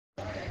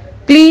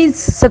Please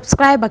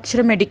subscribe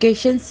అక్షరం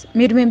educations.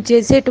 మీరు మేము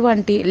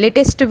చేసేటువంటి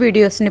లేటెస్ట్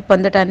వీడియోస్ని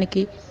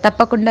పొందడానికి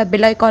తప్పకుండా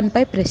బెల్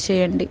ఐకాన్పై ప్రెస్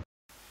చేయండి.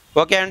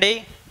 ఓకే అండి,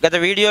 గత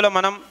వీడియోలో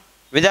మనం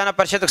విధాన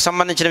పరిషత్కు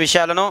సంబంధించిన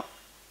విషయాలను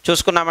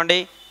చూసుకున్నామండి.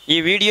 ఈ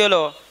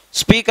వీడియోలో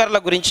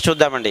స్పీకర్ల గురించి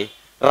చూద్దామండి.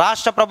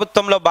 రాష్ట్ర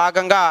ప్రభుత్వంలో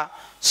భాగంగా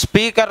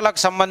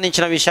స్పీకర్లకు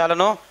సంబంధించిన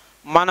విషయాలను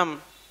మనం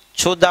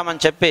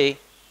చూద్దామని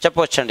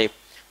చెప్పవచ్చండి.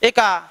 ఇక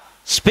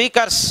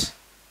స్పీకర్స్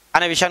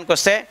అనే విషయానికి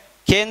వస్తే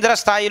కేంద్ర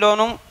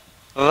స్థాయిలోనూ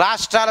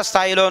రాష్ట్రాల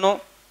స్థాయిలోనూ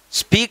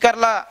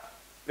స్పీకర్ల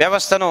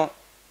వ్యవస్థను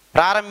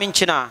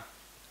ప్రారంభించిన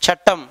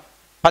చట్టం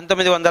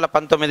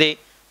 1919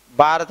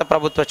 భారత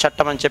ప్రభుత్వ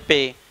చట్టం అని చెప్పి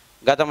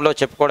గతంలో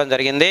చెప్పుకోవడం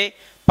జరిగింది.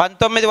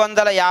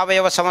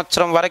 1950వ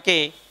సంవత్సరం వరకు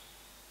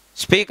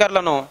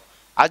స్పీకర్లను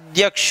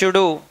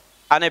అధ్యక్షుడు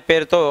అనే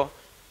పేరుతో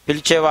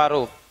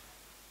పిలిచేవారు.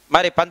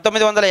 మరి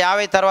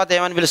 1950 తర్వాత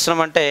ఏమని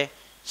పిలుస్తున్నామంటే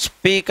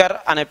స్పీకర్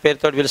అనే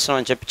పేరుతో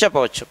పిలుస్తున్నామని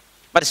చెప్పవచ్చు.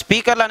 మరి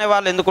స్పీకర్లు అనే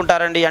వాళ్ళు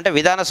ఎందుకుంటారండి అంటే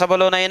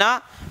విధానసభలోనైనా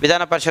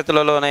విధాన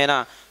పరిషత్తులలోనైనా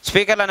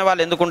స్పీకర్లు అనే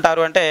వాళ్ళు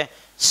ఎందుకుంటారు అంటే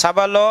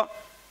సభలో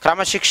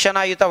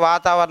క్రమశిక్షణాయుత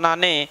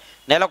వాతావరణాన్ని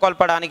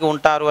నెలకొల్పడానికి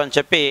ఉంటారు అని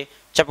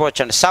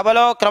చెప్పవచ్చండి.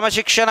 సభలో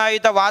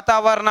క్రమశిక్షణాయుత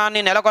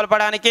వాతావరణాన్ని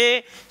నెలకొల్పడానికి,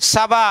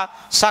 సభ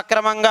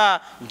సక్రమంగా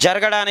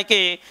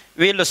జరగడానికి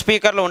వీళ్ళు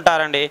స్పీకర్లు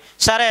ఉంటారండి.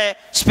 సరే,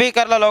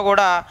 స్పీకర్లలో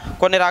కూడా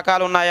కొన్ని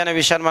రకాలు ఉన్నాయనే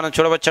విషయాన్ని మనం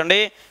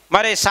చూడవచ్చండి.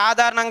 మరి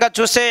సాధారణంగా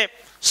చూస్తే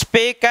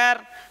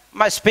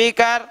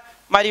స్పీకర్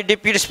మరియు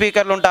డిప్యూటీ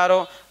స్పీకర్లు ఉంటారు.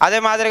 అదే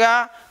మాదిరిగా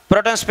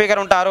ప్రొటెం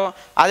స్పీకర్ ఉంటారు.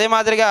 అదే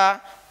మాదిరిగా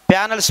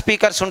ప్యానల్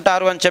స్పీకర్స్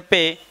ఉంటారు అని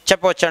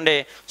చెప్పవచ్చండి.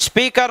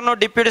 స్పీకర్ను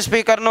డిప్యూటీ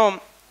స్పీకర్ను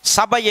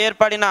సభ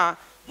ఏర్పడిన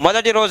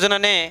మొదటి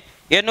రోజుననే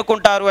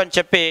ఎన్నుకుంటారు అని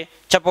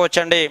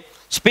చెప్పవచ్చండి.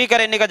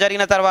 స్పీకర్ ఎన్నిక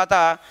జరిగిన తర్వాత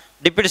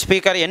డిప్యూటీ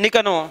స్పీకర్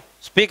ఎన్నికను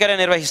స్పీకరే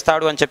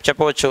నిర్వహిస్తాడు అని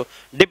చెప్పవచ్చు.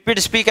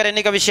 డిప్యూటీ స్పీకర్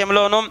ఎన్నిక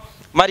విషయంలోనూ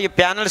మరియు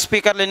ప్యానల్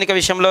స్పీకర్ల ఎన్నిక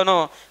విషయంలోనూ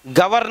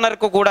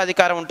గవర్నర్కు కూడా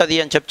అధికారం ఉంటుంది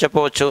అని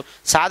చెప్పవచ్చు.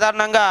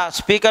 సాధారణంగా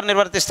స్పీకర్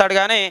నిర్వర్తిస్తాడు,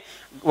 కానీ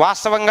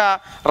వాస్తవంగా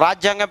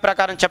రాజ్యాంగం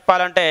ప్రకారం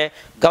చెప్పాలంటే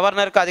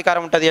గవర్నర్కు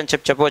అధికారం ఉంటుంది అని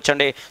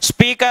చెప్పవచ్చండి.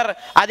 స్పీకర్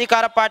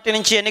అధికార పార్టీ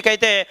నుంచి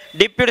ఎన్నికైతే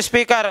డిప్యూటీ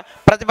స్పీకర్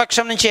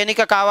ప్రతిపక్షం నుంచి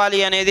ఎన్నిక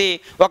కావాలి అనేది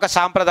ఒక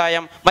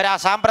సాంప్రదాయం. మరి ఆ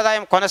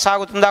సాంప్రదాయం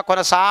కొనసాగుతుందా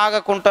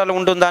కొనసాగకుండా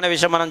ఉంటుందా అనే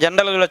విషయం మనం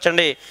జనరల్గా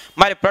వచ్చండి.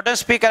 మరి ప్రొటెం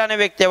స్పీకర్ అనే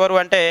వ్యక్తి ఎవరు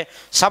అంటే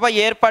సభ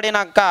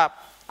ఏర్పడినాక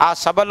ఆ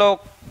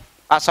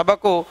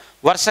సభకు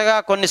వరుసగా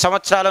కొన్ని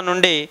సంవత్సరాల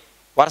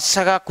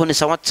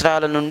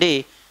నుండి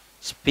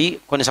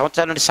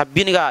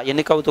సభ్యునిగా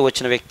ఎన్నికవుతూ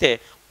వచ్చిన వ్యక్తే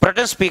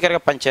ప్రొటెం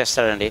స్పీకర్గా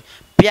పనిచేస్తాడండి.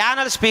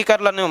 ప్యానల్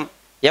స్పీకర్లను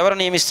ఎవరు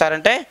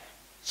నియమిస్తారంటే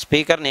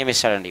స్పీకర్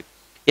నియమిస్తాడండి.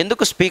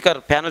 ఎందుకు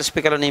ప్యానల్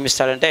స్పీకర్లు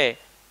నియమిస్తాడంటే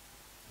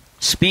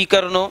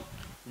స్పీకర్ను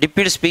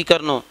డిప్యూటీ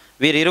స్పీకర్ను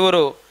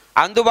వీరిరువురు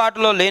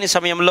అందుబాటులో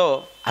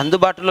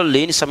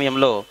లేని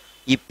సమయంలో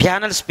ఈ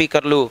ప్యానల్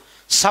స్పీకర్లు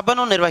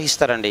సభను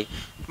నిర్వహిస్తారండి.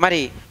 మరి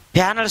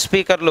ప్యానల్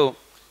స్పీకర్లు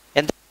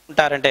ఎంత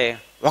ఉంటారంటే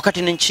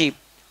 1 నుంచి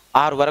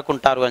 6 వరకు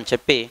ఉంటారు అని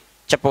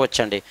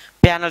చెప్పవచ్చండి.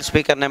 Panel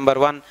speaker number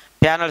 1,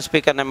 panel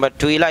speaker number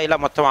 2, ఇలా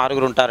మొత్తం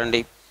 6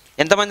 ఉంటారండి.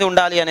 ఎంతమంది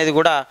ఉండాలి అనేది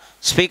కూడా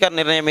స్పీకర్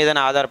నిర్ణయం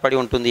మీదనే ఆధారపడి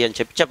ఉంటుంది అని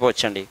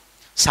చెప్పవచ్చండి.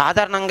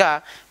 సాధారణంగా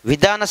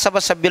విధానసభ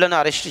సభ్యులను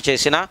అరెస్టు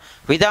చేసిన,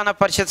 విధాన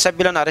పరిషత్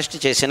సభ్యులను అరెస్టు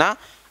చేసిన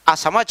ఆ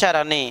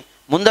సమాచారాన్ని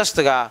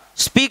ముందస్తుగా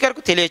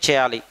స్పీకర్కు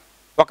తెలియచేయాలి.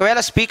 ఒకవేళ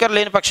స్పీకర్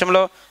లేని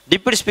పక్షంలో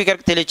డిప్యూటీ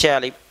స్పీకర్కి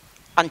తెలియచేయాలి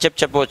అని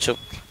చెప్పవచ్చు.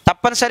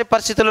 తప్పనిసరి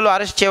పరిస్థితులలో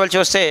అరెస్ట్ చేయవలసి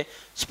వస్తే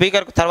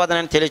స్పీకర్కు తర్వాత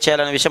నేను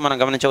తెలియచేయాలనే విషయం మనం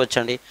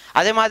గమనించవచ్చండి.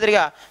 అదే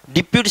మాదిరిగా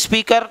డిప్యూటీ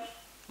స్పీకర్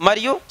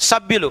మరియు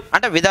సభ్యులు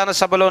అంటే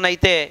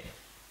విధానసభలోనైతే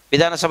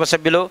విధానసభ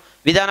సభ్యులు,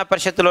 విధాన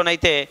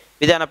పరిషత్తులోనైతే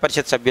విధాన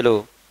పరిషత్ సభ్యులు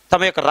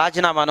తమ యొక్క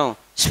రాజీనామాను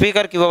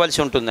స్పీకర్కి ఇవ్వవలసి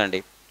ఉంటుందండి.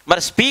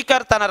 మరి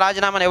స్పీకర్ తన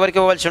రాజీనామాను ఎవరికి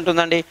ఇవ్వవలసి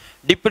ఉంటుందండి?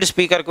 డిప్యూటీ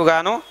స్పీకర్కు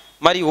గాను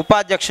మరియు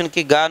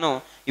ఉపాధ్యక్షునికి గాను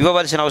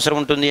ఇవ్వవలసిన అవసరం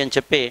ఉంటుంది అని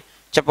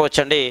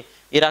చెప్పవచ్చండి.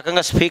 ఈ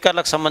రకంగా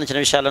స్పీకర్లకు సంబంధించిన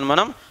విషయాలను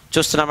మనం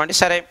చూస్తున్నామండి.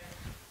 సరే,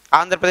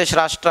 ఆంధ్రప్రదేశ్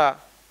రాష్ట్ర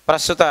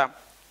ప్రస్తుత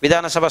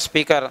విధానసభ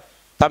స్పీకర్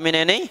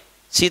తమ్మినేని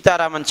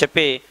సీతారాం అని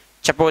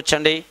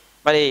చెప్పవచ్చండి.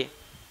 మరి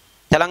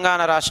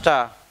తెలంగాణ రాష్ట్ర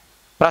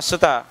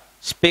ప్రస్తుత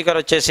స్పీకర్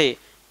వచ్చేసి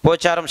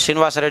పోచారం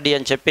శ్రీనివాసరెడ్డి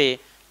అని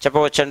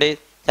చెప్పవచ్చండి.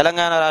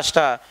 తెలంగాణ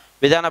రాష్ట్ర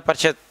విధాన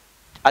పరిషత్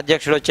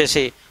అధ్యక్షుడు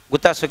వచ్చేసి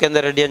గుత్తా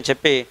సుఖేందర్ రెడ్డి అని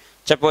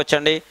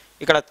చెప్పవచ్చండి.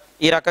 ఇక్కడ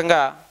ఈ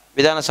రకంగా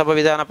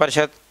విధాన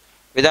పరిషత్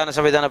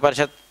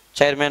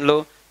చైర్మన్లు,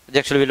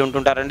 అధ్యక్షులు వీళ్ళు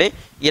ఉంటుంటారండి.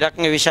 ఈ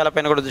రకంగా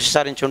విషయాలపైన కూడా దృష్టి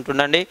సారించి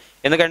ఉంటుండండి.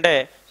 ఎందుకంటే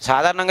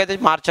సాధారణంగా అయితే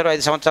మార్చారు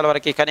 5 సంవత్సరాల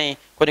వరకు, కానీ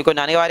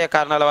కొన్ని అనివార్య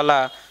కారణాల వల్ల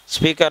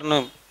స్పీకర్ను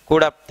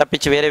కూడా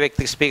తప్పించి వేరే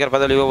వ్యక్తికి స్పీకర్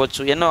పదవులు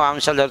ఇవ్వవచ్చు. ఎన్నో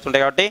అంశాలు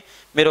జరుగుతుంటాయి. కాబట్టి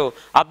మీరు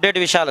అప్డేట్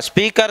విషయాలు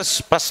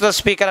ప్రస్తుత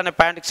స్పీకర్ అనే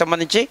పాయింట్కి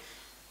సంబంధించి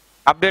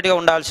అప్డేట్గా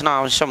ఉండాల్సిన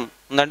అవసరం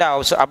ఉందంటే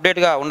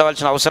అప్డేట్గా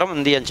ఉండవలసిన అవసరం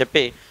ఉంది అని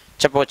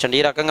చెప్పవచ్చండి.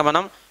 ఈ రకంగా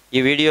మనం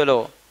ఈ వీడియోలో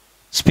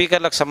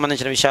స్పీకర్లకు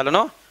సంబంధించిన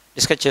విషయాలను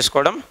డిస్కస్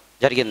చేసుకోవడం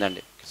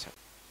జరిగిందండి.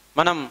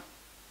 మనం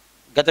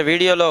గత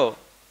వీడియోలో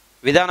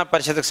విధాన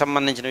పరిషత్కు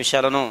సంబంధించిన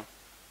విషయాలను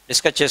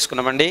డిస్కస్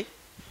చేసుకున్నామండి.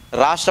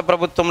 రాష్ట్ర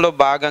ప్రభుత్వంలో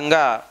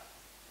భాగంగా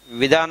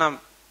విధాన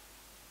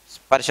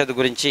పరిషత్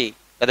గురించి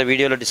గత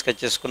వీడియోలో డిస్కస్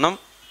చేసుకున్నాం.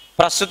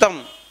 ప్రస్తుతం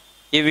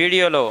ఈ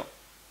వీడియోలో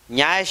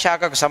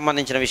న్యాయశాఖకు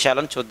సంబంధించిన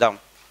విషయాలను చూద్దాం.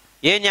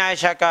 ఏ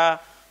న్యాయశాఖ?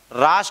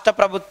 రాష్ట్ర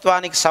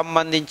ప్రభుత్వానికి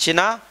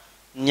సంబంధించిన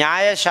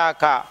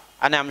న్యాయశాఖ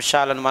అనే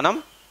అంశాలను మనం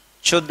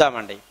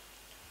చూద్దామండి.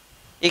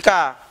 ఇక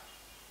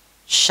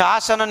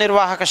శాసన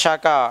నిర్వాహక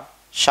శాఖ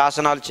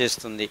శాసనాలు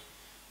చేస్తుంది.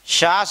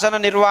 శాసన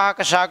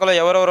నిర్వాహక శాఖలో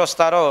ఎవరెవరు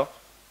వస్తారో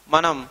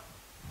మనం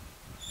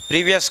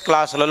ప్రీవియస్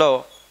క్లాసులలో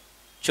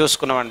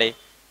చూసుకున్నామండి.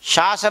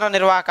 శాసన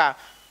నిర్వాహక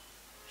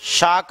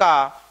శాఖ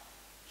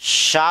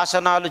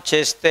శాసనాలు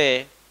చేస్తే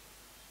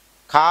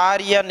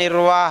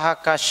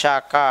కార్యనిర్వాహక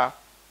శాఖ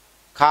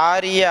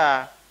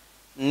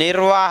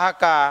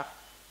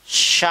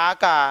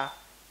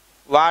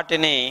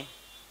వాటిని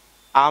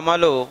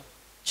అమలు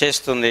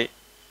చేస్తుంది.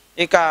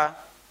 ఇక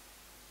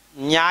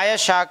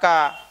న్యాయశాఖ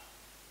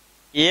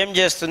ఏం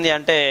చేస్తుంది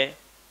అంటే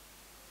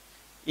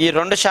ఈ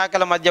రెండు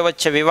శాఖల మధ్య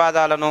వచ్చే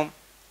వివాదాలను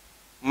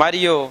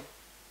మరియు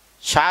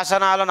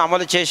శాసనాలను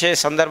అమలు చేసే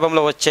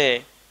సందర్భంలో వచ్చే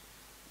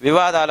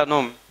వివాదాలను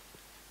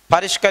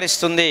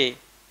పరిష్కరిస్తుంది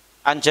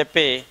అని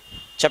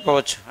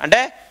చెప్పవచ్చు.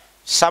 అంటే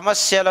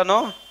సమస్యలను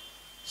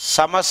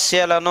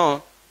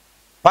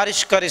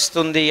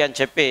పరిష్కరిస్తుంది అని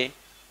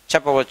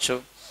చెప్పవచ్చు.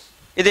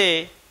 ఇది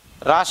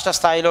రాష్ట్ర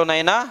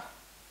స్థాయిలోనైనా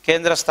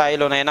కేంద్ర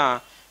స్థాయిలోనైనా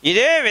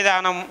ఇదే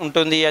విధానం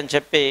ఉంటుంది అని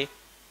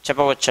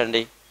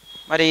చెప్పవచ్చండి.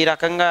 మరి ఈ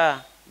రకంగా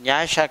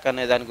న్యాయశాఖ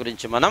అనే దాని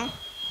గురించి మనం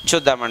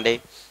చూద్దామండి.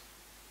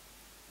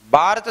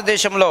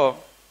 భారతదేశంలో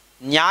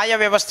న్యాయ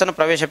వ్యవస్థను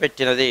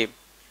ప్రవేశపెట్టినది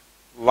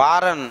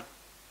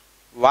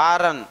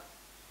వారన్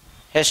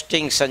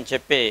హేస్టింగ్స్ అని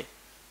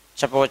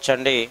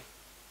చెప్పవచ్చండి.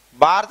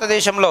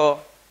 భారతదేశంలో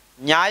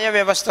న్యాయ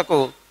వ్యవస్థకు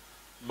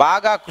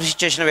బాగా కృషి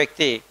చేసిన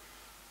వ్యక్తి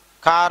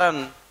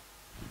కారన్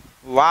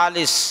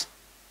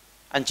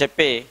అని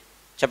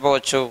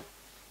చెప్పవచ్చు.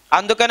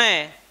 అందుకనే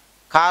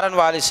కారన్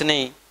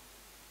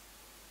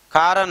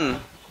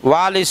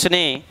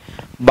వాలిస్ని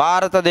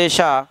భారతదేశ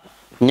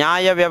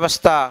న్యాయ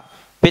వ్యవస్థ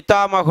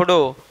పితామహుడు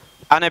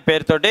అనే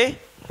పేరుతోటి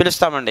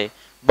పిలుస్తామండి.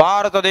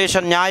 భారతదేశ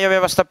న్యాయ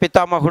వ్యవస్థ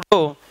పితామహుడు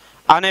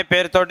అనే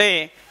పేరుతోటి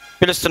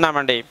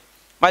పిలుస్తున్నామండి.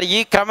 మరి ఈ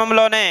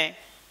క్రమంలోనే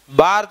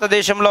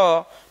భారతదేశంలో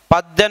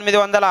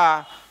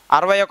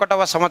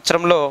 1861వ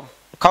సంవత్సరంలో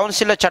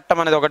కౌన్సిల్ చట్టం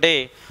అనేది ఒకటి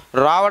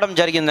రావడం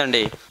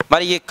జరిగిందండి.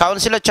 మరి ఈ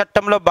కౌన్సిల్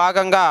చట్టంలో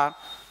భాగంగా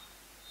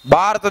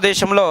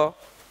భారతదేశంలో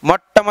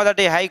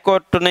మొట్టమొదటి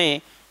హైకోర్టుని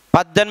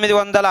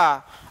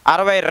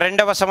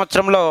 1862వ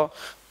సంవత్సరంలో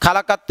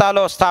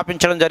కలకత్తాలో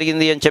స్థాపించడం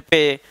జరిగింది అని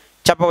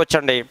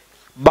చెప్పవచ్చండి.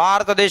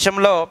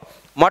 భారతదేశంలో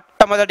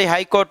మొట్టమొదటి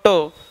హైకోర్టు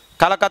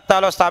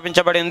కలకత్తాలో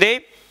స్థాపించబడింది.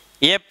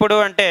 ఎప్పుడు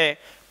అంటే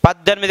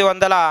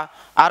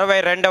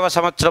 1862వ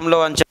సంవత్సరంలో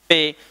అని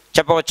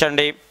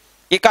చెప్పవచ్చండి.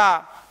 ఇక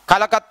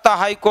కలకత్తా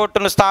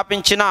హైకోర్టును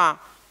స్థాపించిన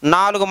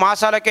 4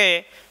 మాసాలకే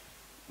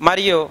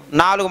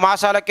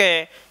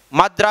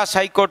మద్రాస్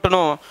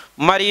హైకోర్టును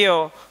మరియు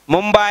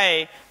ముంబై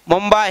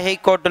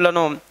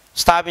హైకోర్టులను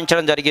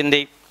స్థాపించడం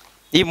జరిగింది.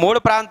 ఈ 3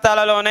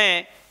 ప్రాంతాలలోనే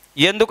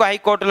ఎందుకు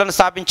హైకోర్టులను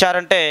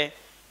స్థాపించారంటే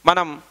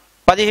మనం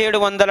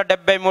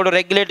 1773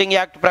 రెగ్యులేటింగ్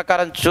యాక్ట్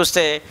ప్రకారం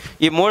చూస్తే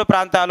ఈ 3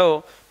 ప్రాంతాలు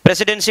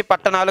ప్రెసిడెన్సీ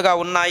పట్టణాలుగా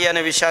ఉన్నాయి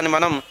అనే విషయాన్ని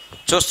మనం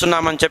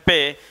చూస్తున్నామని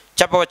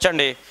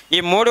చెప్పవచ్చండి. ఈ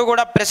 3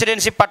 కూడా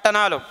ప్రెసిడెన్సీ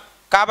పట్టణాలు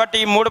కాబట్టి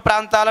ఈ 3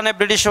 ప్రాంతాలనే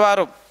బ్రిటిష్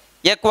వారు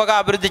ఎక్కువగా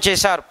అభివృద్ధి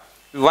చేశారు.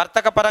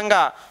 వర్తక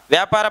పరంగా,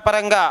 వ్యాపార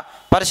పరంగా,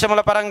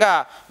 పరిశ్రమల పరంగా,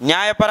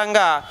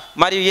 న్యాయపరంగా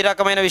మరియు ఈ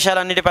రకమైన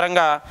విషయాలన్నిటి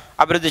పరంగా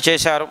అభివృద్ధి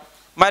చేశారు.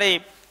 మరి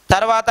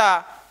తర్వాత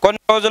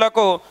కొన్ని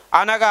రోజులకు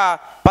అనగా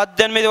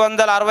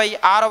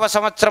 1866వ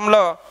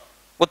సంవత్సరంలో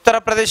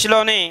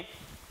ఉత్తరప్రదేశ్లోని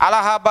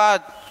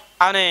అలహాబాద్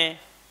అనే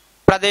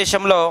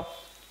ప్రదేశంలో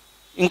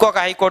ఇంకొక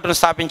హైకోర్టును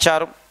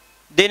స్థాపించారు.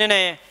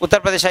 దీనినే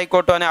ఉత్తరప్రదేశ్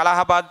హైకోర్టు అని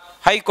అలహాబాద్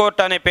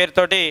హైకోర్టు అనే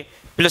పేరుతోటి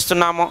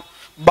పిలుస్తున్నాము.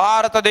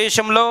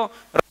 భారతదేశంలో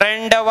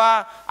 2వ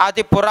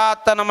అతి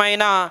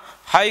పురాతనమైన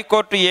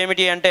హైకోర్టు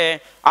ఏమిటి అంటే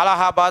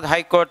అలహాబాద్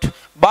హైకోర్టు.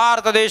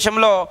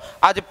 భారతదేశంలో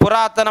అతి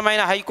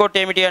పురాతనమైన హైకోర్టు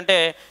ఏమిటి అంటే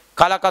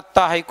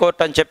కలకత్తా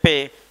హైకోర్టు అని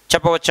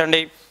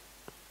చెప్పవచ్చండి.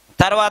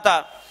 తర్వాత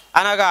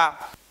అనగా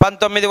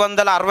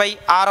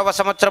 1966వ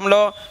సంవత్సరంలో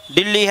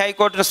ఢిల్లీ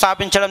హైకోర్టును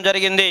స్థాపించడం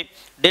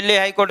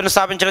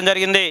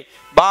జరిగింది.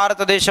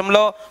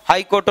 భారతదేశంలో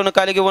హైకోర్టును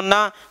కలిగి ఉన్న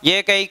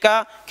ఏకైక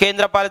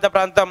కేంద్రపాలిత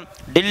ప్రాంతం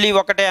ఢిల్లీ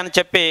ఒకటే అని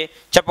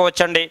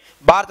చెప్పవచ్చండి.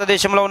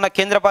 భారతదేశంలో ఉన్న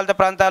కేంద్రపాలిత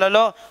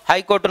ప్రాంతాలలో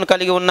హైకోర్టును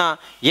కలిగి ఉన్న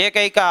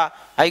ఏకైక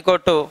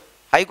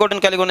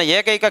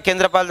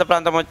కేంద్రపాలిత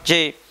ప్రాంతం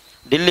వచ్చి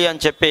ఢిల్లీ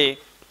అని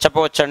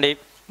చెప్పవచ్చండి.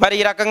 మరి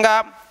ఈ రకంగా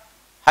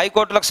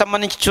హైకోర్టులకు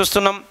సంబంధించి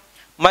చూస్తున్నాం.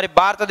 మరి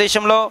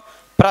భారతదేశంలో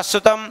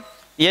ప్రస్తుతం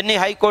ఎన్ని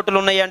హైకోర్టులు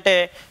ఉన్నాయి అంటే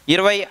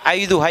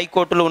 25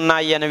 హైకోర్టులు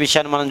ఉన్నాయి అనే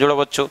విషయాన్ని మనం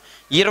చూడవచ్చు.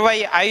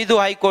 25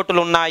 హైకోర్టులు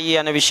ఉన్నాయి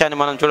అనే విషయాన్ని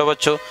మనం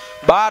చూడవచ్చు.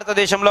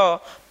 భారతదేశంలో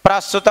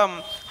ప్రస్తుతం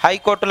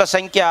హైకోర్టుల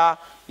సంఖ్య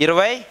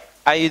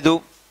 25.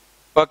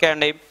 ఓకే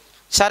అండి.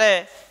 సరే,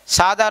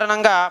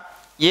 సాధారణంగా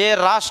ఏ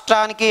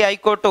రాష్ట్రానికి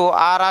హైకోర్టు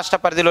ఆ రాష్ట్ర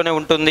పరిధిలోనే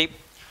ఉంటుంది.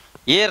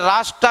 ఏ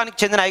రాష్ట్రానికి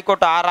చెందిన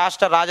హైకోర్టు ఆ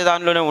రాష్ట్ర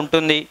రాజధానిలోనే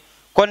ఉంటుంది.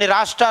 కొన్ని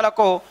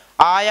రాష్ట్రాలకు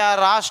ఆయా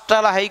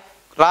రాష్ట్రాల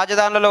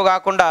రాజధానులలో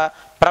కాకుండా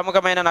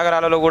ప్రముఖమైన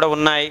నగరాలలో కూడా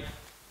ఉన్నాయి.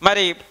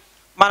 మరి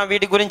మనం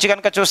వీటి గురించి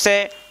కనుక చూస్తే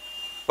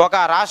ఒక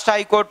రాష్ట్ర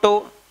హైకోర్టు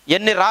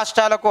ఎన్ని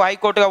రాష్ట్రాలకు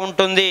హైకోర్టుగా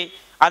ఉంటుంది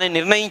అని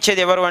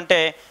నిర్ణయించేది ఎవరు అంటే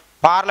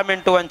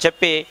పార్లమెంటు అని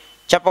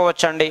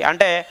చెప్పవచ్చండి.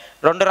 అంటే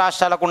 2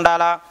 రాష్ట్రాలకు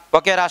ఉండాలా,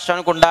 ఒకే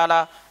రాష్ట్రానికి ఉండాలా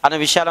అనే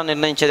విషయాలను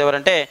నిర్ణయించేది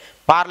ఎవరంటే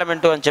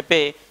పార్లమెంటు అని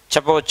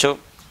చెప్పవచ్చు.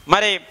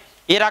 మరి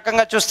ఈ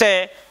రకంగా చూస్తే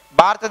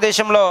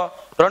భారతదేశంలో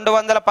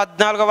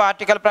 214వ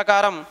ఆర్టికల్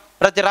ప్రకారం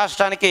ప్రతి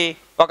రాష్ట్రానికి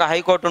ఒక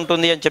హైకోర్టు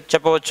ఉంటుంది అని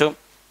చెప్పవచ్చు.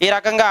 ఈ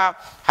రకంగా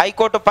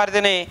హైకోర్టు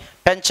పరిధిని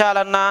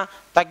పెంచాలన్నా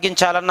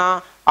తగ్గించాలన్నా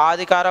ఆ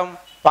అధికారం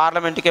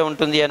పార్లమెంటుకే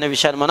ఉంటుంది అనే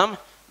విషయాన్ని మనం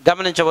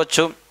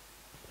గమనించవచ్చు.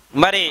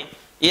 మరి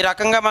ఈ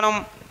రకంగా మనం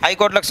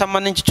హైకోర్టులకు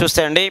సంబంధించి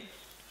చూస్తే అండి,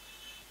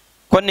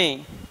 కొన్ని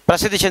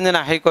ప్రసిద్ధి చెందిన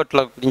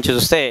హైకోర్టుల గురించి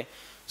చూస్తే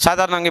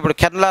సాధారణంగా ఇప్పుడు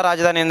కేరళ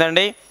రాజధాని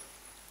ఏందండి?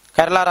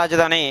 కేరళ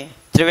రాజధాని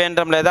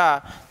త్రివేంద్రం లేదా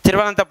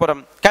తిరువనంతపురం.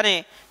 కానీ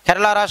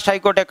కేరళ రాష్ట్ర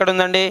హైకోర్టు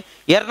ఎక్కడుందండి?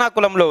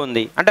 ఎర్నాకులంలో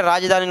ఉంది. అంటే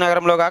రాజధాని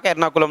నగరంలో కాక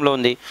ఎర్నాకులంలో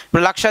ఉంది.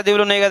 ఇప్పుడు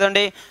లక్షద్వీపులు ఉన్నాయి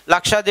కదండి,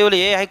 లక్షద్వీపులు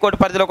ఏ హైకోర్టు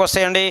పరిధిలోకి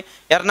వస్తాయండి?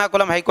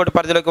 ఎర్నాకులం హైకోర్టు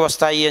పరిధిలోకి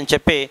వస్తాయి అని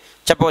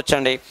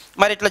చెప్పవచ్చండి.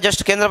 మరి ఇట్లా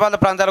జస్ట్ కేంద్రపాలిత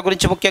ప్రాంతాల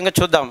గురించి ముఖ్యంగా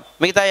చూద్దాం.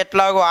 మిగతా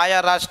ఎట్లాగో ఆయా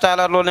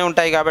రాష్ట్రాలలోనే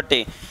ఉంటాయి కాబట్టి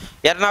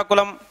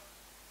ఎర్నాకులం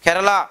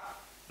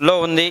కేరళలో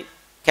ఉంది.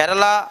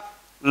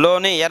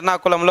 కేరళలోని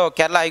ఎర్నాకులంలో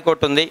కేరళ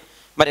హైకోర్టు ఉంది.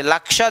 మరి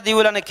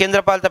లక్షద్వీపులు అనే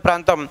కేంద్రపాలిత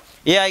ప్రాంతం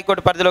ఏ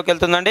హైకోర్టు పరిధిలోకి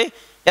వెళ్తుందండి?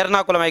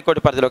 ఎర్నాకులం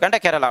హైకోర్టు పరిధిలోకి, అంటే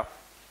కేరళ.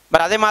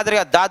 మరి అదే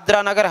మాదిరిగా దాద్రా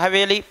నగర్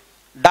హవేలీ,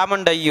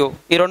 డామన్ డయ్యూ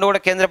ఈ 2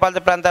 కూడా కేంద్రపాలిత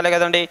ప్రాంతాలే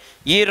కదండి.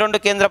 ఈ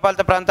 2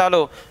 కేంద్రపాలిత ప్రాంతాలు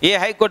ఏ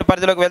హైకోర్టు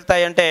పరిధిలోకి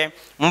వెళ్తాయి అంటే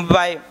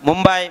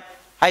ముంబై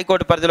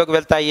హైకోర్టు పరిధిలోకి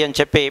వెళ్తాయి అని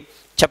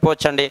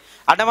చెప్పవచ్చండి.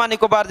 అండమాన్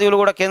నికోబార్ దీవులు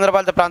కూడా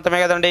కేంద్రపాలిత ప్రాంతమే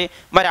కదండి.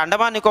 మరి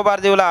అండమాన్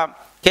నికోబార్ దీవుల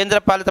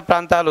కేంద్రపాలిత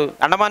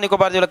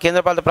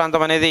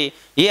ప్రాంతం అనేది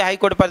ఏ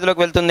హైకోర్టు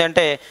పరిధిలోకి వెళ్తుంది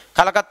అంటే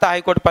కలకత్తా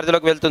హైకోర్టు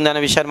పరిధిలోకి వెళ్తుంది అనే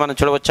విషయాన్ని మనం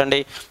చూడవచ్చండి.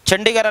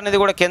 చండీగఢ్ అనేది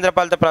కూడా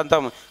కేంద్రపాలిత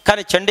ప్రాంతం.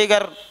 కానీ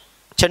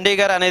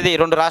చండీగఢ్ అనేది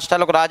 2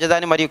 రాష్ట్రాలకు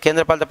రాజధాని మరియు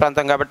కేంద్రపాలిత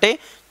ప్రాంతం కాబట్టి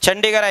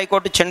చండీగఢ్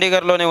హైకోర్టు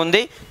చండీగఢ్లోనే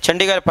ఉంది,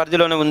 చండీగఢ్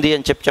పరిధిలోనే ఉంది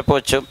అని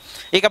చెప్పవచ్చు.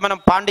 ఇక మనం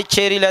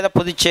పాండిచ్చేరి లేదా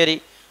పుదుచ్చేరి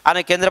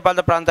అనే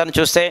కేంద్రపాలిత ప్రాంతాన్ని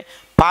చూస్తే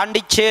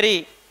పాండిచ్చేరి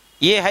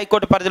ఏ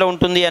హైకోర్టు పరిధిలో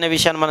ఉంటుంది అనే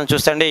విషయాన్ని మనం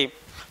చూస్తే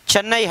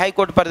చెన్నై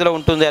హైకోర్టు పరిధిలో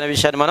ఉంటుంది అనే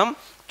విషయాన్ని మనం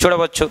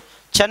చూడవచ్చు.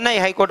 చెన్నై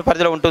హైకోర్టు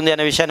పరిధిలో ఉంటుంది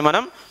అనే విషయాన్ని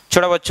మనం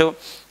చూడవచ్చు.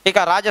 ఇక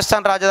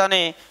రాజస్థాన్ రాజధాని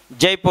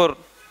జైపూర్,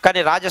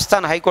 కానీ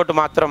రాజస్థాన్ హైకోర్టు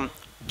మాత్రం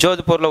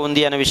జోధ్పూర్లో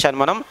ఉంది అనే విషయాన్ని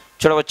మనం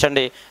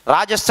చూడవచ్చండి.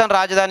 రాజస్థాన్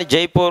రాజధాని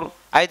జైపూర్,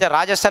 అయితే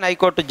రాజస్థాన్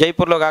హైకోర్టు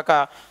జైపూర్లో కాక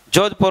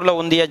జోధ్పూర్లో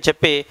ఉంది అని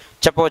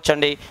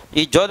చెప్పవచ్చండి.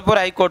 ఈ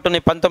జోధ్పూర్ హైకోర్టుని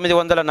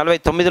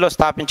 1949లో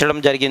స్థాపించడం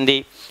జరిగింది.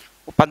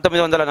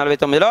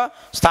 1949లో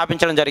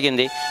స్థాపించడం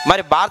జరిగింది.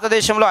 మరి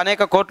భారతదేశంలో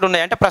అనేక కోర్టులు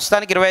ఉన్నాయి. అంటే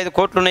ప్రస్తుతానికి 25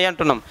 కోర్టులు ఉన్నాయి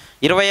అంటున్నాం.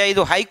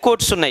 25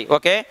 హైకోర్ట్స్ ఉన్నాయి.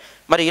 ఓకే,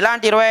 మరి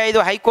ఇలాంటి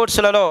 25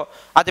 హైకోర్ట్స్లలో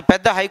అతి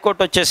పెద్ద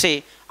హైకోర్టు వచ్చేసి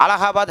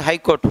అలహాబాద్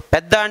హైకోర్టు.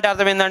 పెద్ద అంటే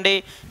అర్థమైందండి,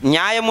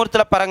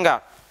 న్యాయమూర్తుల పరంగా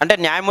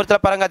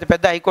అతి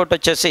పెద్ద హైకోర్టు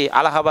వచ్చేసి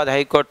అలహాబాద్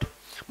హైకోర్టు.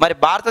 మరి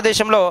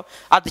భారతదేశంలో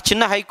అతి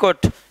చిన్న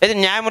హైకోర్టు, ఇది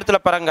న్యాయమూర్తుల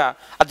పరంగా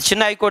అతి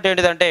చిన్న హైకోర్టు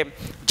ఏంటిదంటే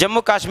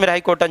జమ్మూ కాశ్మీర్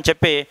హైకోర్టు అని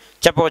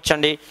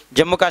చెప్పవచ్చండి.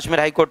 జమ్మూ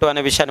కాశ్మీర్ హైకోర్టు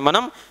అనే విషయాన్ని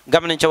మనం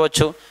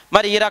గమనించవచ్చు.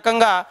 మరి ఈ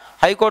రకంగా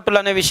హైకోర్టులు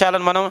అనే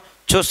విషయాలను మనం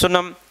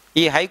చూస్తున్నాం.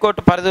 ఈ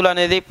హైకోర్టు పరిధులు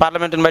అనేది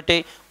పార్లమెంటుని బట్టి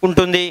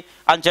ఉంటుంది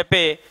అని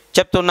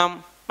చెప్తున్నాం.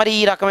 మరి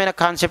ఈ రకమైన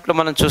కాన్సెప్ట్లు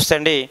మనం చూస్తే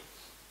అండి,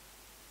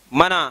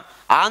 మన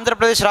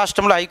ఆంధ్రప్రదేశ్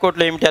రాష్ట్రంలో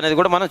హైకోర్టులు ఏమిటి అనేది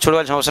కూడా మనం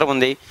చూడవలసిన అవసరం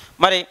ఉంది.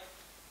 మరి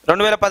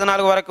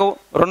 2014 వరకు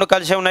 2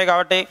 కలిసే ఉన్నాయి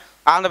కాబట్టి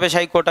ఆంధ్రప్రదేశ్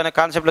హైకోర్టు అనే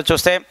కాన్సెప్ట్లో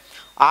చూస్తే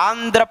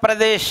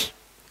ఆంధ్రప్రదేశ్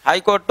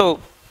హైకోర్టు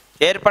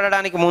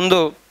ఏర్పడడానికి ముందు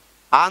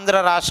ఆంధ్ర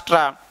రాష్ట్ర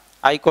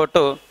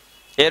హైకోర్టు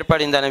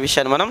ఏర్పడింది అనే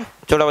విషయాన్ని మనం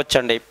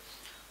చూడవచ్చండి.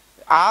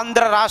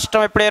 ఆంధ్ర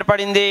రాష్ట్రం ఎప్పుడు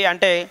ఏర్పడింది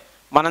అంటే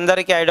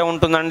మనందరికీ ఐడియా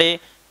ఉంటుందండి.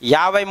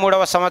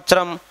 53వ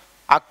సంవత్సరం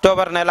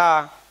అక్టోబర్ నెల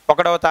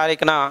 1వ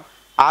తారీఖున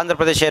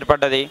ఆంధ్రప్రదేశ్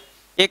ఏర్పడ్డది.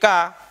 ఇక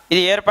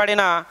ఇది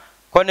ఏర్పడిన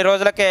కొన్ని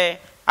రోజులకే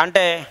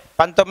అంటే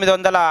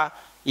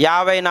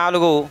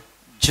 1954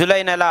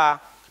 జూలై నెల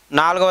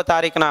 4వ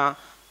తారీఖున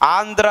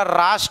ఆంధ్ర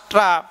రాష్ట్ర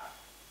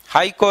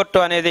హైకోర్టు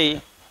అనేది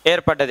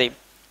ఏర్పడ్డది.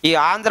 ఈ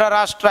ఆంధ్ర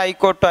రాష్ట్ర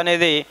హైకోర్టు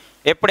అనేది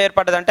ఎప్పుడు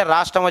ఏర్పడ్డది అంటే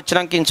రాష్ట్రం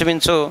వచ్చినాక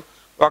ఇంచుమించు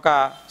 1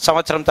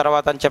 సంవత్సరం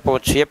తర్వాత అని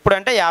చెప్పవచ్చు.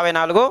 ఎప్పుడంటే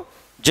 54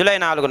 జూలై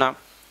 4న.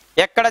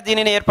 ఎక్కడ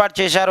దీనిని ఏర్పాటు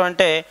చేశారు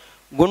అంటే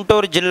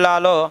గుంటూరు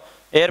జిల్లాలో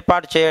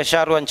ఏర్పాటు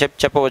చేశారు అని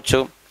చెప్పవచ్చు.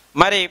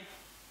 మరి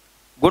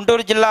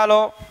గుంటూరు జిల్లాలో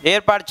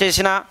ఏర్పాటు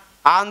చేసిన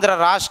ఆంధ్ర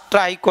రాష్ట్ర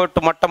హైకోర్టు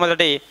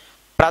మొట్టమొదటి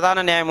ప్రధాన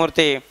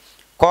న్యాయమూర్తి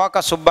కోక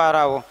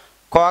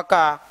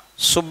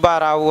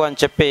సుబ్బారావు అని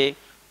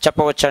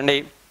చెప్పవచ్చండి.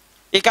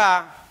 ఇక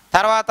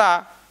తర్వాత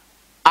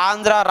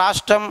ఆంధ్ర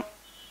రాష్ట్రం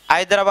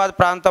హైదరాబాద్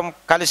ప్రాంతం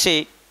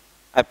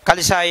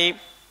కలిశాయి.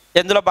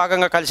 ఎందులో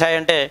భాగంగా కలిశాయి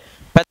అంటే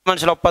పెద్ద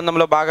మనుషుల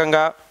ఒప్పందంలో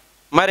భాగంగా.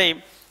 మరి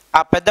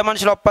ఆ పెద్ద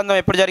మనుషుల ఒప్పందం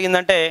ఎప్పుడు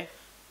జరిగిందంటే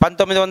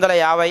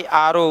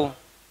 1956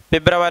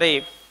 ఫిబ్రవరి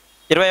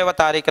 20వ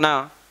తారీఖున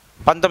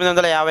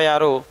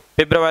 1956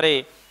 ఫిబ్రవరి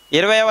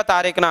 20వ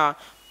తారీఖున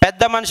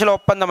పెద్ద మనుషుల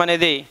ఒప్పందం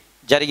అనేది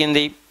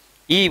జరిగింది.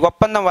 ఈ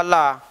ఒప్పందం వల్ల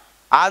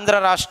ఆంధ్ర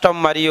రాష్ట్రం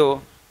మరియు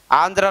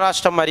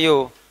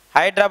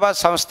హైదరాబాద్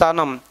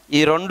సంస్థానం ఈ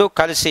 2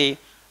 కలిసి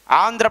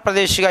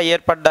ఆంధ్రప్రదేశ్గా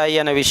ఏర్పడ్డాయి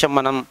అనే విషయం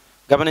మనం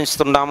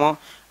గమనిస్తున్నాము.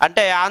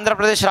 అంటే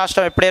ఆంధ్రప్రదేశ్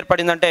రాష్ట్రం ఎప్పుడు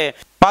ఏర్పడిందంటే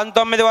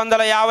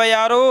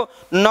 1956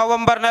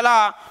 నవంబర్ నెల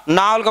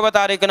 4వ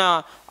తారీఖున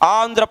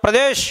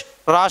ఆంధ్రప్రదేశ్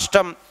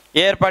రాష్ట్రం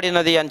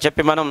ఏర్పడినది అని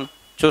చెప్పి మనం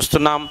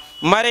చూస్తున్నాం.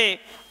 మరి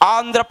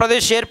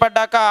ఆంధ్రప్రదేశ్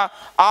ఏర్పడ్డాక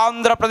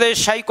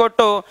ఆంధ్రప్రదేశ్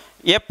హైకోర్టు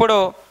ఎప్పుడు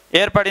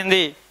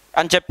ఏర్పడింది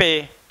అని చెప్పి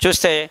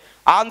చూస్తే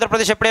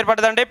ఆంధ్రప్రదేశ్ ఎప్పుడు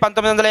ఏర్పడ్డదండి?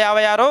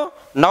 1956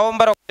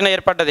 నవంబర్ 1న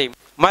ఏర్పడ్డది.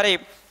 మరి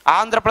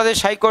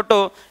ఆంధ్రప్రదేశ్ హైకోర్టు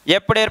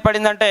ఎప్పుడు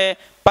ఏర్పడిందంటే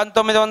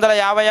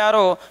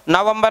 1956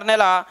 నవంబర్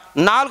నెల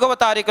 4వ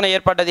తారీఖున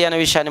ఏర్పడ్డది అనే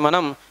విషయాన్ని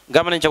మనం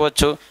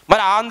గమనించవచ్చు.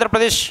 మరి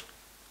ఆంధ్రప్రదేశ్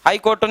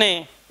హైకోర్టుని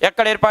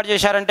ఎక్కడ ఏర్పాటు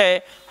చేశారంటే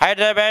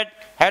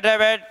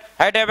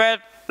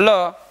హైదరాబాద్లో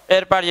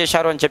ఏర్పాటు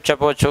చేశారు అని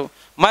చెప్పవచ్చు.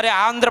 మరి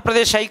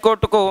ఆంధ్రప్రదేశ్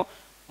హైకోర్టుకు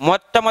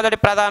మొట్టమొదటి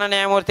ప్రధాన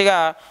న్యాయమూర్తిగా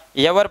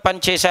ఎవరు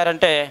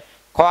పనిచేశారంటే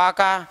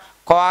కోక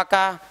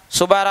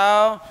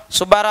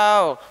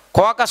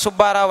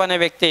సుబ్బారావు అనే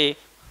వ్యక్తి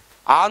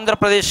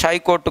ఆంధ్రప్రదేశ్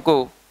హైకోర్టుకు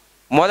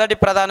మొదటి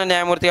ప్రధాన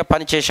న్యాయమూర్తిగా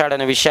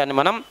పనిచేశాడనే విషయాన్ని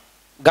మనం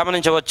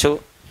గమనించవచ్చు.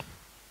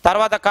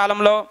 తర్వాత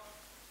కాలంలో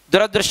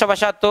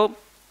దురదృష్టవశాత్తు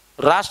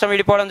రాష్ట్రం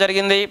విడిపోవడం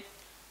జరిగింది.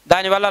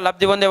 దానివల్ల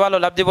లబ్ధి పొందే వాళ్ళు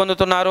లబ్ధి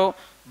పొందుతున్నారు,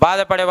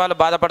 బాధపడే వాళ్ళు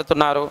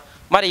బాధపడుతున్నారు.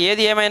 మరి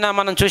ఏది ఏమైనా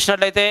మనం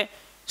చూసినట్లయితే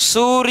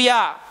సూర్య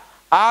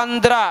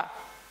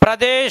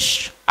ఆంధ్రప్రదేశ్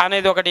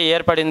అనేది ఒకటి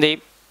ఏర్పడింది.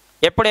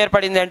 ఎప్పుడు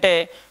ఏర్పడింది అంటే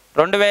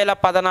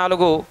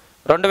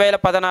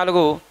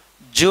 2014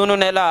 జూను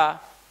నెల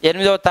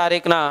 8వ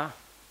తారీఖున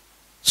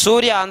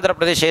సూర్య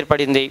ఆంధ్రప్రదేశ్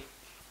ఏర్పడింది.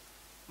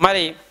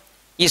 మరి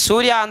ఈ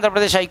సూర్య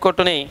ఆంధ్రప్రదేశ్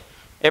హైకోర్టుని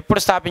ఎప్పుడు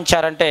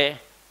స్థాపించారంటే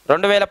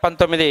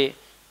 2019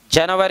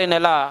 జనవరి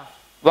నెల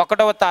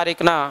 1వ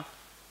తారీఖున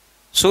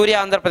సూర్య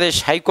ఆంధ్రప్రదేశ్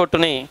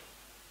హైకోర్టుని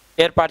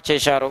ఏర్పాటు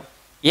చేశారు.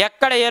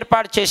 ఎక్కడ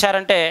ఏర్పాటు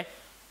చేశారంటే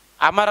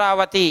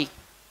అమరావతి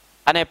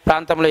అనే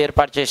ప్రాంతంలో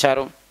ఏర్పాటు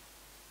చేశారు.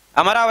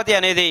 అమరావతి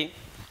అనేది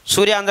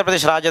సూర్య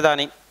ఆంధ్రప్రదేశ్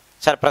రాజధాని.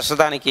 సరే,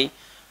 ప్రస్తుతానికి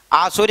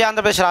ఆ సూర్య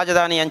ఆంధ్రప్రదేశ్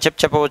రాజధాని అని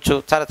చెప్పవచ్చు.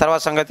 సరే,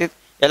 తర్వాత సంగతి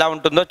ఎలా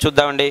ఉంటుందో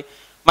చూద్దామండి.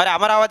 మరి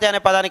అమరావతి అనే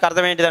పదానికి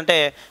అర్థం ఏంటిదంటే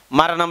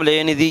మరణం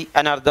లేనిది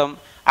అని అర్థం.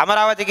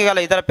 అమరావతికి గల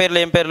ఇతర పేర్లు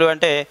ఏం పేర్లు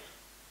అంటే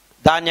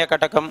ధాన్య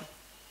కటకం,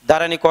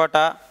 ధరణి కోట,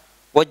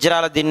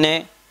 వజ్రాల దిన్నె,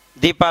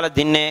 దీపాల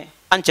దిన్నె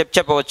అని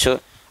చెప్పవచ్చు.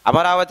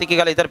 అమరావతికి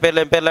గల ఇతర పేర్లు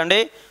ఏం పేర్లు అండి?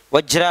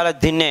 వజ్రాల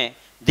దిన్నె,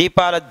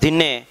 దీపాల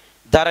దిన్నె,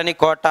 ధరణి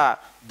కోట,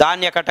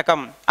 ధాన్య కటకం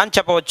అని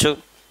చెప్పవచ్చు.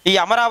 ఈ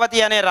అమరావతి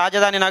అనే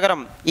రాజధాని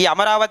నగరం, ఈ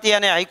అమరావతి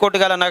అనే హైకోర్టు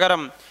గల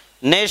నగరం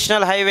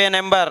నేషనల్ హైవే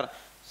నెంబర్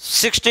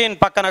 16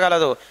 పక్కన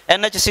గలదు,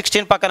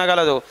 NH16 పక్కన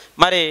గలదు.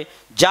 మరి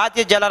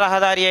జాతీయ జల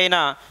రహదారి అయిన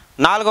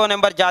 4వ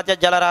నెంబర్ జాతీయ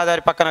జల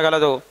రహదారి పక్కన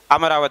గలదు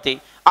అమరావతి.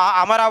 ఆ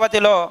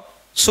అమరావతిలో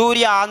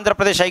సూర్య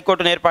ఆంధ్రప్రదేశ్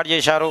హైకోర్టును ఏర్పాటు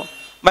చేశారు.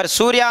 మరి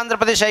సూర్య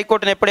ఆంధ్రప్రదేశ్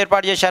హైకోర్టును ఎప్పుడు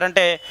ఏర్పాటు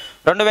చేశారంటే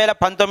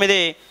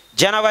 2019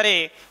 జనవరి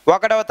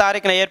 1వ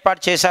తారీఖున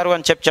ఏర్పాటు చేశారు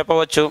అని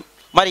చెప్పవచ్చు.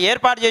 మరి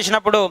ఏర్పాటు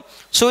చేసినప్పుడు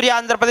సూర్య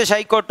ఆంధ్రప్రదేశ్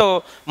హైకోర్టు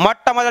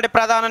మొట్టమొదటి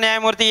ప్రధాన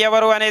న్యాయమూర్తి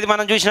ఎవరు అనేది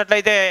మనం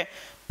చూసినట్లయితే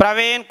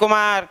ప్రవీణ్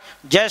కుమార్,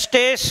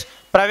 జస్టిస్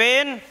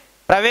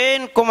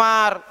ప్రవీణ్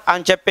కుమార్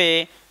అని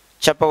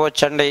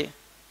చెప్పవచ్చండి.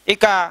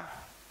 ఇక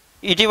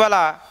ఇటీవల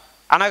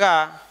అనగా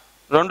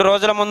 2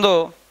 రోజుల ముందు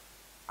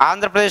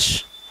ఆంధ్రప్రదేశ్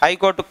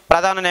హైకోర్టు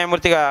ప్రధాన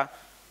న్యాయమూర్తిగా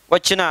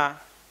వచ్చిన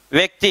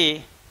వ్యక్తి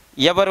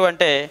ఎవరు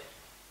అంటే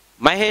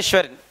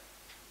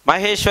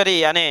మహేశ్వరి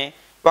అనే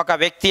ఒక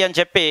వ్యక్తి అని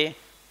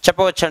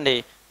చెప్పవచ్చండి.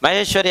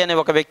 మహేశ్వరి అనే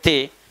ఒక వ్యక్తి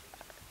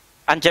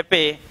అని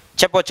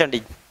చెప్పవచ్చండి.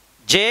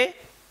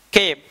 JK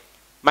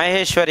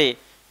మహేశ్వరి,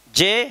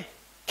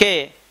 JK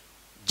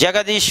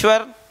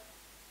జగదీశ్వర్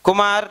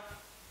కుమార్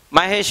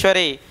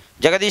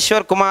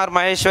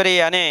మహేశ్వరి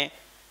అనే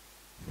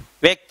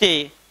వ్యక్తి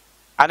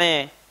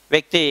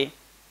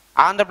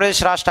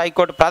ఆంధ్రప్రదేశ్ రాష్ట్ర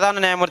హైకోర్టు ప్రధాన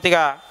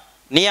న్యాయమూర్తిగా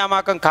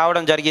నియామకం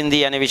కావడం జరిగింది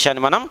అనే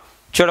విషయాన్ని మనం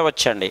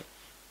చూడవచ్చండి.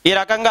 ఈ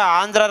రకంగా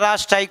ఆంధ్ర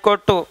రాష్ట్ర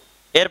హైకోర్టు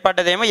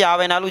ఏర్పడ్డదేమో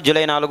 54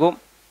 జూలై 4.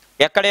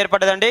 ఎక్కడ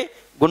ఏర్పడ్డదండి?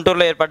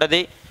 గుంటూరులో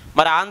ఏర్పడ్డది.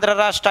 మరి ఆంధ్ర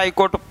రాష్ట్ర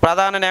హైకోర్టు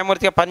ప్రధాన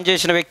న్యాయమూర్తిగా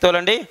పనిచేసిన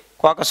వ్యక్తులండి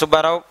కోక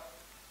సుబ్బారావు.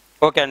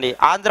 ఓకే అండి.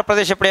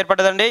 ఆంధ్రప్రదేశ్ ఎప్పుడు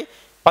ఏర్పడ్డదండి?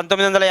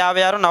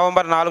 1956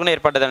 నవంబర్ 4న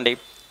ఏర్పడ్డదండి.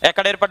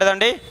 ఎక్కడ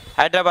ఏర్పడ్డదండి?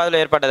 హైదరాబాద్లో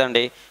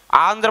ఏర్పడ్డదండి.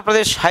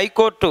 ఆంధ్రప్రదేశ్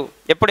హైకోర్టు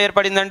ఎప్పుడు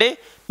ఏర్పడిందండి?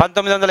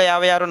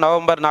 1956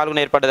 నవంబర్ 4న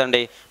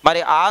ఏర్పడ్డదండి. మరి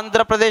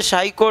ఆంధ్రప్రదేశ్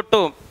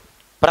హైకోర్టు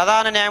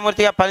ప్రధాన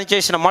న్యాయమూర్తిగా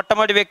పనిచేసిన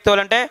మొట్టమొదటి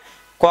వ్యక్తులు అంటే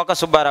కోక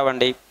సుబ్బారావు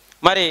అండి.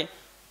 మరి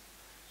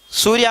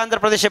సూర్య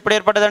ఆంధ్రప్రదేశ్ ఎప్పుడు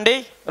ఏర్పడ్డదండి?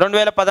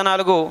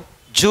 2014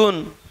 జూన్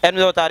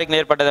 8వ తారీఖున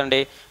ఏర్పడ్డదండి.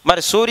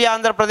 మరి సూర్య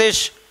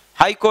ఆంధ్రప్రదేశ్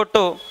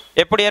హైకోర్టు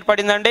ఎప్పుడు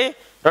ఏర్పడిందండి?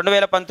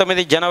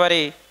 2019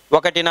 జనవరి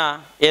 1న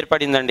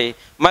ఏర్పడిందండి.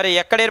 మరి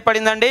ఎక్కడ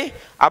ఏర్పడిందండి?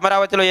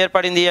 అమరావతిలో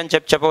ఏర్పడింది అని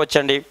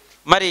చెప్పవచ్చండి.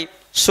 మరి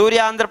సూర్య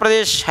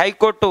ఆంధ్రప్రదేశ్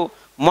హైకోర్టు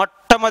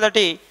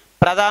మొట్టమొదటి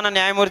ప్రధాన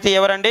న్యాయమూర్తి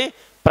ఎవరండి?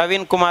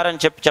 ప్రవీణ్ కుమార్ అని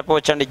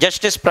చెప్పవచ్చండి.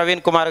 జస్టిస్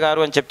ప్రవీణ్ కుమార్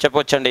గారు అని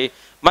చెప్పవచ్చండి.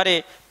 మరి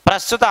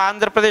ప్రస్తుత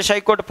ఆంధ్రప్రదేశ్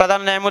హైకోర్టు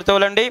ప్రధాన న్యాయమూర్తి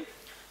ఎవరండి?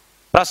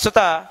 ప్రస్తుత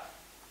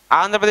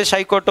ఆంధ్రప్రదేశ్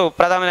హైకోర్టు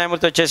ప్రధాన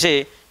న్యాయమూర్తి వచ్చేసి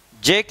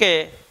JK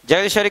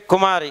జగదీశ్వరి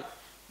కుమారి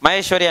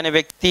మహేశ్వరి అనే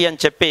వ్యక్తి అని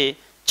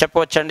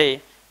చెప్పవచ్చండి.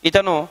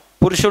 ఇతను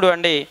పురుషుడు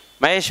అండి.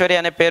 మహేశ్వరి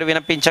అనే పేరు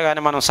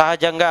వినిపించగానే మనం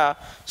సహజంగా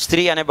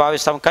స్త్రీ అనే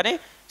భావిస్తాం, కానీ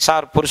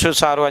సార్ పురుషుడు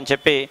సారు అని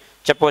చెప్పి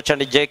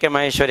చెప్పవచ్చండి, జేకే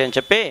మహేశ్వరి అని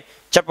చెప్పి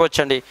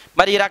చెప్పవచ్చండి.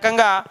 మరి ఈ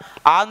రకంగా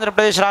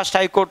ఆంధ్రప్రదేశ్ రాష్ట్ర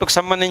హైకోర్టుకు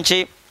సంబంధించి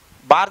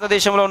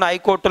భారతదేశంలో ఉన్న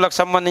హైకోర్టులకు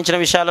సంబంధించిన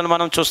విషయాలను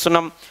మనం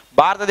చూస్తున్నాం.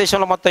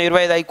 భారతదేశంలో మొత్తం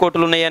 25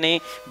 హైకోర్టులు ఉన్నాయని,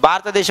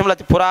 భారతదేశంలో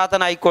అతి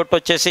పురాతన హైకోర్టు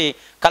వచ్చేసి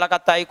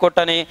కలకత్తా హైకోర్టు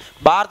అని,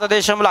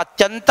 భారతదేశంలో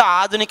అత్యంత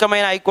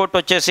ఆధునికమైన హైకోర్టు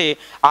వచ్చేసి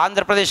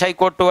ఆంధ్రప్రదేశ్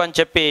హైకోర్టు అని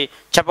చెప్పి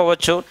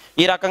చెప్పవచ్చు.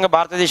 ఈ రకంగా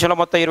భారతదేశంలో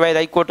మొత్తం 25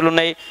 హైకోర్టులు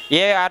ఉన్నాయి.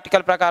 ఏ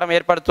ఆర్టికల్ ప్రకారం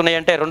ఏర్పడుతున్నాయి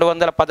అంటే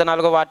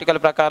 214వ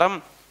ఆర్టికల్ ప్రకారం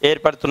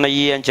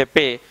ఏర్పడుతున్నాయి అని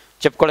చెప్పి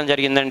చెప్పుకోవడం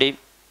జరిగిందండి.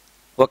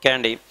 ఓకే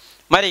అండి.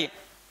 మరి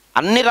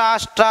అన్ని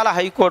రాష్ట్రాల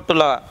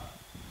హైకోర్టుల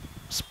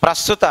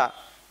ప్రస్తుత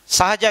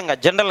సహజంగా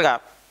జనరల్గా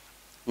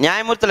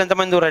న్యాయమూర్తులు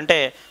ఎంతమంది అంటే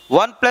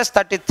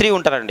 1+33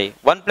 ఉంటారండి.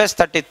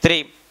 1+33.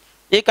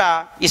 ఇక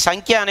ఈ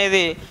సంఖ్య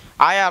అనేది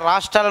ఆయా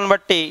రాష్ట్రాలను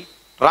బట్టి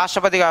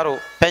రాష్ట్రపతి గారు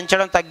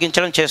పెంచడం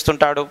తగ్గించడం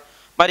చేస్తుంటాడు.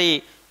 మరి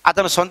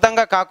అతను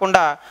సొంతంగా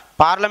కాకుండా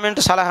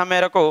పార్లమెంటు సలహా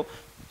మేరకు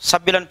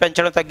సభ్యులను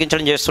పెంచడం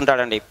తగ్గించడం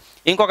చేస్తుంటాడండి.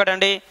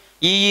 ఇంకొకటండి,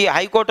 ఈ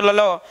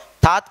హైకోర్టులలో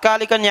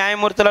తాత్కాలిక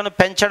న్యాయమూర్తులను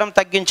పెంచడం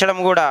తగ్గించడం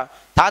కూడా,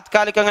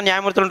 తాత్కాలికంగా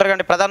న్యాయమూర్తులు ఉంటారు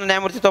కండి, ప్రధాన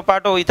న్యాయమూర్తితో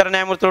పాటు ఇతర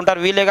న్యాయమూర్తులు ఉంటారు.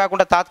 వీళ్ళే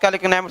కాకుండా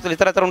తాత్కాలిక న్యాయమూర్తులు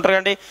ఇతరత్ర ఉంటారు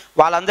కండి.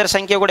 వాళ్ళందరి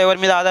సంఖ్య కూడా ఎవరి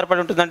మీద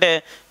ఆధారపడి ఉంటుందంటే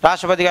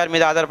రాష్ట్రపతి గారి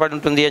మీద ఆధారపడి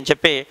ఉంటుంది అని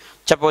చెప్పి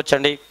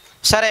చెప్పవచ్చండి.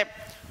 సరే,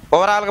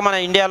 ఓవరాల్గా మన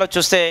ఇండియాలో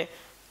చూస్తే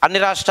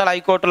అన్ని రాష్ట్రాల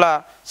హైకోర్టుల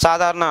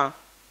సాధారణ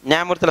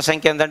న్యాయమూర్తుల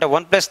సంఖ్య ఏంటంటే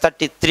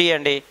 1+33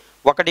 అండి,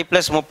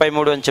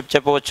 1+33 అని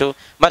చెప్పవచ్చు.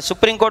 మరి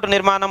సుప్రీంకోర్టు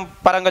నిర్మాణం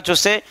పరంగా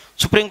చూస్తే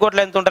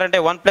సుప్రీంకోర్టులో ఎంత ఉంటారంటే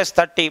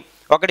 1+30,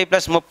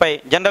 1+30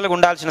 జనరల్గా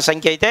ఉండాల్సిన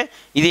సంఖ్య అయితే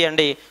ఇది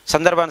అండి.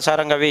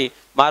 సందర్భానుసారంగా అవి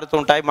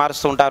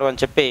మారుస్తూ ఉంటారు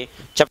అని చెప్పి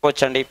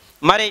చెప్పవచ్చండి.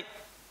 మరి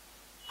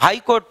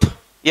హైకోర్టు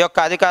యొక్క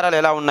అధికారాలు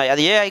ఎలా ఉన్నాయి,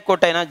 అది ఏ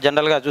హైకోర్టు అయినా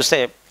జనరల్గా చూస్తే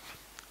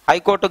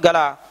హైకోర్టు గల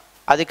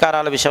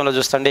అధికారాల విషయంలో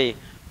చూస్తండి.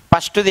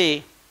 ఫస్ట్ది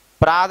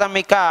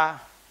ప్రాథమిక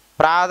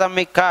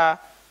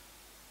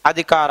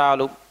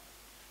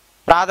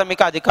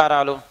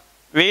అధికారాలు.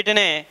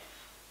 వీటినే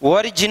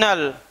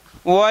ఒరిజినల్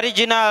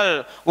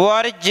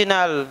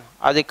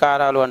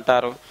అధికారాలు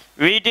అంటారు.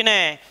 వీటినే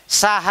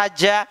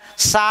సహజ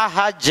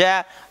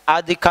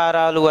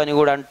అధికారాలు అని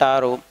కూడా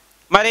అంటారు.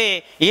 మరి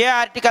ఏ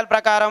ఆర్టికల్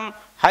ప్రకారం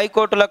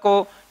హైకోర్టులకు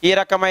ఈ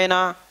రకమైన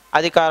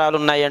అధికారాలు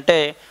ఉన్నాయి అంటే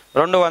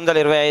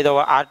 225వ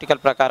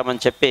ఆర్టికల్ ప్రకారం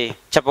అని చెప్పి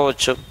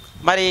చెప్పవచ్చు.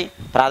 మరి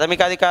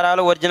ప్రాథమిక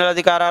అధికారాలు, ఒరిజినల్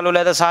అధికారాలు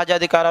లేదా సహజ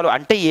అధికారాలు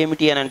అంటే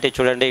ఏమిటి అని అంటే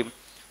చూడండి,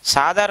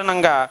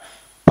 సాధారణంగా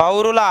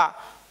పౌరుల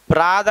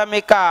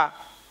ప్రాథమిక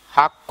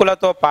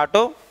హక్కులతో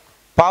పాటు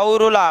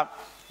పౌరుల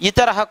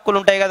ఇతర హక్కులు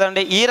ఉంటాయి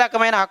కదండి. ఈ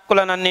రకమైన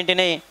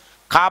హక్కులన్నింటినీ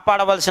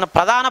కాపాడవలసిన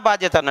ప్రధాన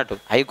బాధ్యత అన్నట్టు.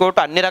 హైకోర్టు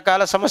అన్ని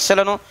రకాల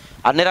సమస్యలను,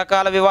 అన్ని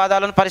రకాల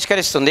వివాదాలను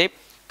పరిష్కరిస్తుంది.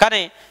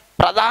 కానీ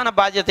ప్రధాన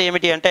బాధ్యత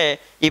ఏమిటి అంటే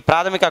ఈ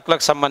ప్రాథమిక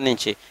హక్కులకు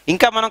సంబంధించి.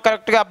 ఇంకా మనం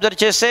కరెక్ట్గా అబ్జర్వ్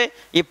చేస్తే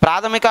ఈ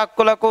ప్రాథమిక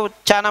హక్కులకు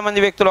చాలా మంది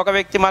వ్యక్తులు, ఒక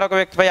వ్యక్తి మరొక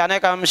వ్యక్తిపై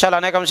అనేక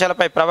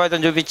అంశాలపై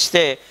ప్రభావితం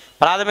చూపిస్తే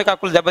ప్రాథమిక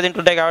హక్కులు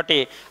దెబ్బతింటుంటాయి. కాబట్టి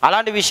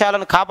అలాంటి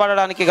విషయాలను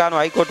కాపాడడానికి గాను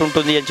హైకోర్టు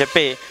ఉంటుంది అని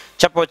చెప్పి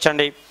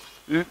చెప్పవచ్చండి.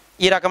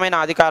 ఈ రకమైన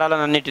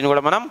అధికారాలన్నింటిని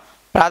కూడా మనం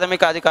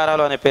ప్రాథమిక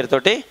అధికారాలు అనే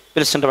పేరుతోటి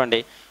పిలుస్తుంటామండి.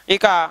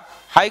 ఇక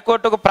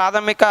హైకోర్టుకు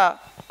ప్రాథమిక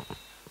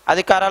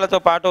అధికారాలతో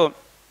పాటు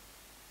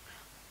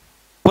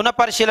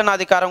పునఃపరిశీలన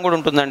అధికారం కూడా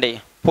ఉంటుందండి.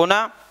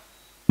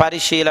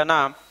 పునఃపరిశీలన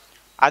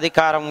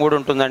అధికారం కూడా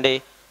ఉంటుందండి.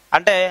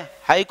 అంటే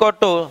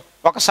హైకోర్టు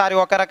ఒకసారి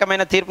ఒక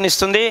రకమైన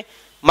తీర్పునిస్తుంది,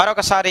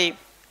 మరొకసారి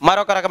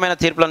మరొక రకమైన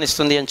తీర్పులను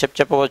ఇస్తుంది అని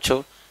చెప్పవచ్చు.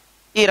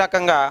 ఈ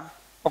రకంగా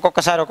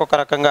ఒక్కొక్కసారి ఒక్కొక్క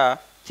రకంగా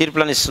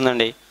తీర్పులను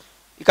ఇస్తుందండి.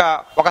 ఇక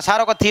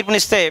ఒకసారి ఒక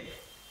తీర్పునిస్తే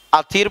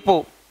ఆ తీర్పు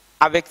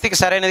ఆ వ్యక్తికి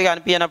సరైనదిగా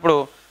అనిపించినప్పుడు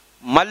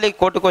మళ్ళీ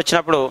కోర్టుకు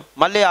వచ్చినప్పుడు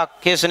మళ్ళీ ఆ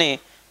కేసుని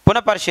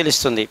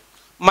పునఃపరిశీలిస్తుంది.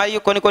 మరియు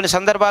కొన్ని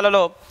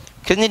సందర్భాలలో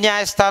క్రింది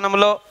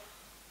న్యాయస్థానంలో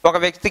ఒక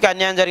వ్యక్తికి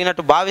అన్యాయం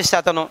జరిగినట్టు భావిస్తే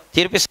అతను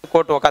తీర్పిస్తే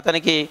కోర్టు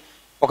అతనికి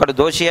ఒకడు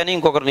దోషి అని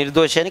ఇంకొకరు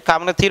నిర్దోషి అని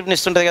కామన్గా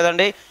తీర్పునిస్తుంటుంది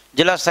కదండి.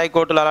 జిల్లా స్థాయి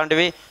కోర్టులు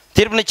అలాంటివి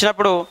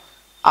తీర్పునిచ్చినప్పుడు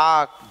ఆ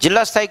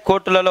జిల్లా స్థాయి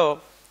కోర్టులలో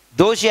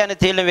దోషి అని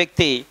తేలిన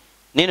వ్యక్తి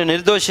నేను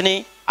నిర్దోషిని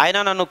అయినా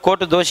నన్ను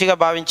కోర్టు దోషిగా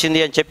భావించింది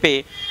అని చెప్పి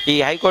ఈ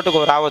హైకోర్టుకు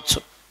రావచ్చు.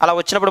 అలా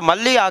వచ్చినప్పుడు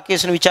మళ్ళీ ఆ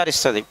కేసును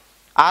విచారిస్తుంది.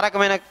 ఆ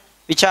రకమైన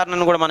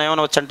విచారణను కూడా మనం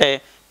ఏమనవచ్చు అంటే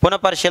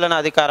పునఃపరిశీలన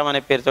అధికారం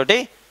అనే పేరుతోటి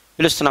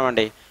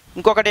పిలుస్తున్నామండి.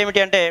 ఇంకొకటి ఏమిటి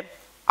అంటే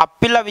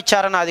అప్పిల్ల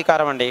విచారణ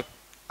అధికారం అండి.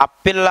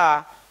 అప్పిల్ల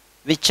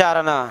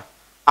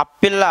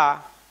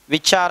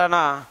విచారణ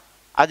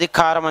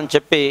అధికారం అని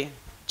చెప్పి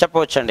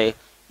చెప్పవచ్చండి.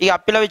 ఈ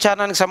అప్పిల్ల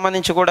విచారణకు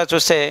సంబంధించి కూడా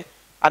చూస్తే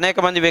అనేక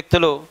మంది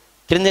వ్యక్తులు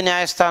క్రింది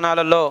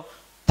న్యాయస్థానాలలో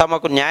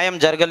తమకు న్యాయం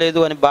జరగలేదు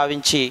అని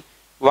భావించి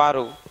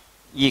వారు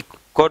ఈ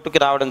కోర్టుకి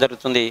రావడం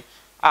జరుగుతుంది.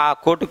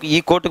 ఈ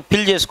కోర్టుకు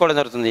అప్పీల్ చేసుకోవడం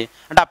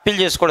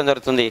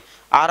జరుగుతుంది.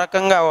 ఆ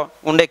రకంగా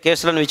ఉండే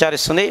కేసులను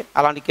విచారిస్తుంది.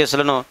 అలాంటి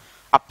కేసులను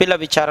అప్పిల్ల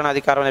విచారణ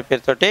అధికారం అనే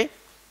పేరుతోటి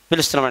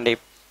పిలుస్తున్నామండి.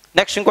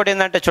 నెక్స్ట్ ఇంకోటి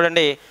ఏంటంటే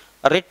చూడండి,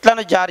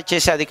 రిట్లను జారీ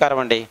చేసే అధికారం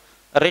అండి.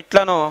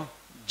 రిట్లను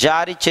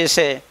జారీ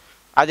చేసే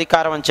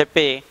అధికారం అని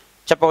చెప్పి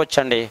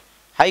చెప్పవచ్చండి.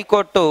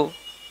 హైకోర్టు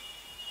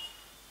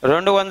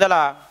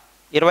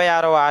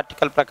 226వ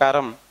ఆర్టికల్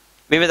ప్రకారం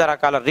వివిధ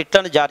రకాల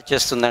రిట్లను జారీ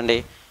చేస్తుందండి.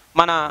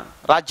 మన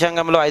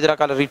రాజ్యాంగంలో 5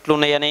 రకాల రిట్లు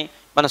ఉన్నాయని,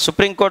 మన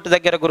సుప్రీంకోర్టు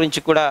దగ్గర గురించి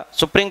కూడా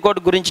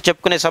సుప్రీంకోర్టు గురించి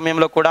చెప్పుకునే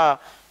సమయంలో కూడా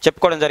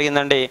చెప్పుకోవడం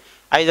జరిగిందండి.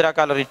 5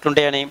 రకాల రిట్లు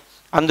ఉంటాయని.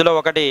 అందులో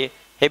ఒకటి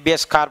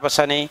హెబియస్ కార్పస్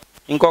అని,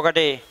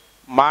 ఇంకొకటి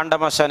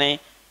మాండమస్ అని,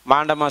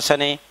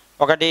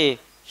 ఒకటి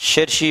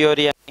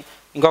షెర్షియోరి అని,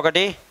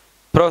 ఇంకొకటి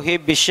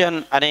ప్రొహిబిషన్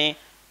అని,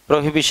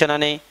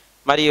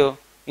 మరియు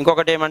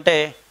ఇంకొకటి ఏమంటే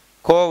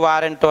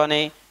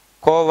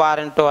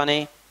కోవారెంటో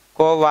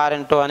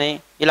అని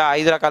ఇలా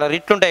 5 రకాల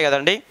రిట్లు ఉంటాయి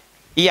కదండి.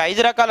 ఈ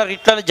 5 రకాల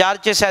రిట్లను జారీ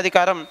చేసే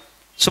అధికారం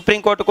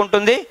సుప్రీంకోర్టుకు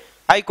ఉంటుంది,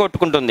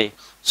 హైకోర్టుకు ఉంటుంది.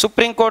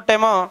 సుప్రీంకోర్టు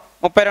ఏమో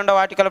 32వ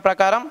ఆర్టికల్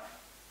ప్రకారం,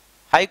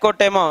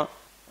 హైకోర్టు ఏమో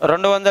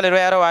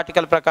 226వ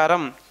ఆర్టికల్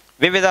ప్రకారం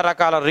వివిధ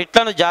రకాల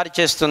రిట్లను జారీ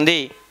చేస్తుంది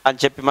అని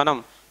చెప్పి మనం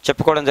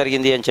చెప్పుకోవడం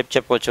జరిగింది అని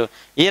చెప్పవచ్చు.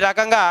 ఈ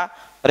రకంగా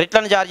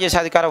రిట్లను జారీ చేసే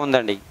అధికారం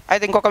ఉందండి.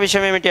 అయితే ఇంకొక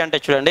విషయం ఏమిటి అంటే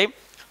చూడండి,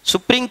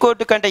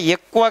 సుప్రీంకోర్టు కంటే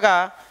ఎక్కువగా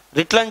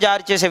రిట్లను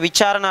జారీ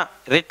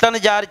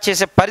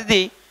చేసే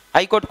పరిధి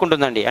హైకోర్టుకు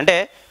ఉంటుందండి. అంటే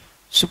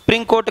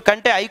సుప్రీంకోర్టు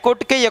కంటే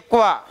హైకోర్టుకే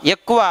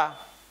ఎక్కువ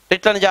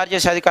రిట్లను జారీ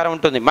చేసే అధికారం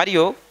ఉంటుంది.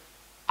 మరియు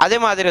అదే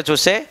మాదిరిగా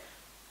చూస్తే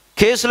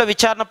కేసుల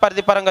విచారణ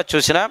పరిధి పరంగా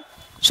చూసినా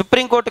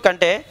సుప్రీంకోర్టు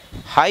కంటే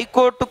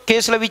హైకోర్టు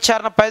కేసుల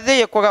విచారణ పరిధి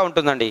ఎక్కువగా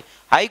ఉంటుందండి.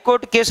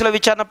 హైకోర్టు కేసుల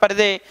విచారణ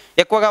పరిధి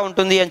ఎక్కువగా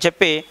ఉంటుంది అని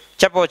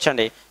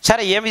చెప్పవచ్చండి.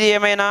 సరే,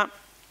 ఏమైనా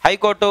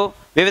హైకోర్టు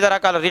వివిధ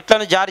రకాల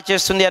రిట్లను జారీ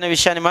చేస్తుంది అనే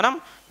విషయాన్ని మనం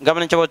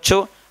గమనించవచ్చు.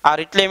 ఆ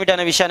రిట్లు ఏమిటి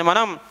అనే విషయాన్ని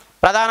మనం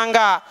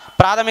ప్రధానంగా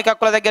ప్రాథమిక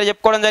హక్కుల దగ్గర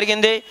చెప్పుకోవడం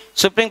జరిగింది,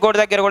 సుప్రీంకోర్టు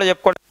దగ్గర కూడా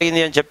చెప్పుకోవడం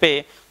జరిగింది అని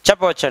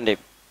చెప్పవచ్చండి.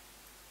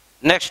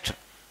 నెక్స్ట్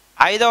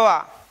 5వ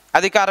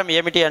అధికారం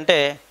ఏమిటి అంటే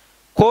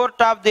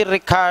కోర్ట్ ఆఫ్ ది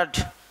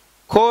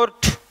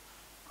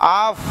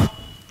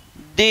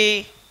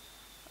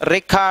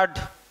రికార్డ్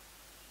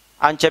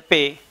అని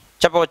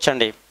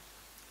చెప్పవచ్చండి.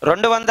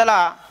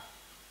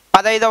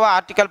 215వ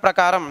ఆర్టికల్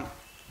ప్రకారం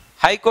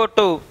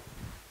హైకోర్టు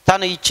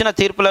తను ఇచ్చిన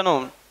తీర్పులను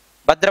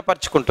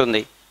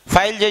భద్రపరుచుకుంటుంది,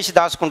 ఫైల్ చేసి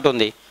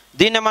దాచుకుంటుంది.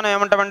 దీన్ని మనం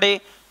ఏమంటామండి,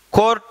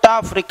 కోర్ట్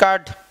ఆఫ్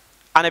రికార్డ్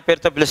అనే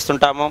పేరుతో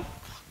పిలుస్తుంటాము.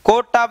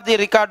 కోర్ట్ ఆఫ్ ది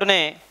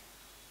రికార్డునే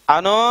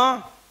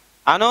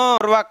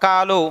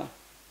అనుర్వకాలు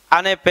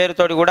అనే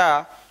పేరుతోటి కూడా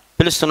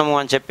పిలుస్తున్నాము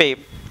అని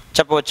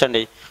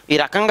చెప్పవచ్చండి. ఈ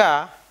రకంగా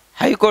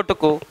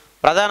హైకోర్టుకు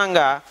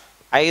ప్రధానంగా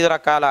 5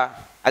 రకాల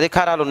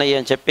అధికారాలు ఉన్నాయి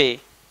అని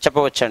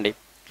చెప్పవచ్చండి.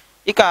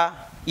 ఇక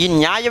ఈ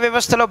న్యాయ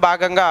వ్యవస్థలో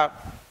భాగంగా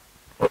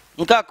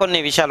ఇంకా కొన్ని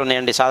విషయాలు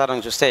ఉన్నాయండి.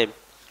 సాధారణంగా చూస్తే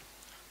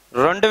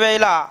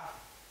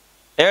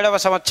 2007వ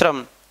సంవత్సరం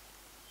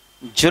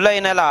జూలై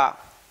నెల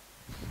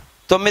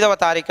 9వ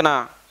తారీఖున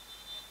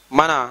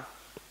మన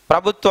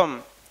ప్రభుత్వం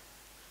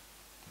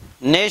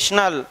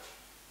నేషనల్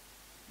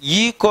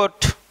ఈ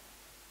కోర్ట్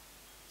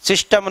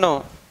సిస్టమ్ను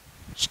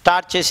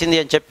స్టార్ట్ చేసింది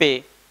అని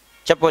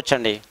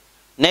చెప్పవచ్చండి.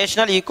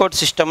 నేషనల్ ఈ కోర్ట్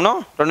సిస్టమ్ను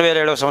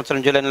 2007వ సంవత్సరం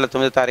జూలై నెల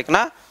 9వ తారీఖున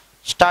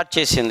స్టార్ట్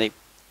చేసింది.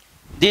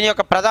 దీని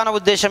యొక్క ప్రధాన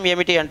ఉద్దేశం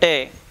ఏమిటి అంటే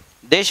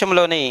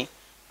దేశంలోని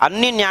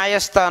అన్ని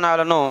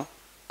న్యాయస్థానాలను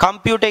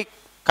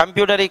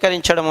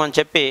కంప్యూటరీకరించడం అని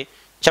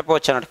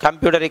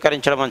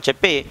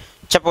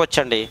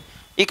చెప్పవచ్చండి.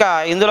 ఇక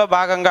ఇందులో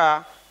భాగంగా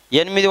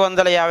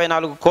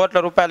 854 కోట్ల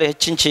రూపాయలు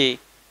హెచ్చించి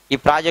ఈ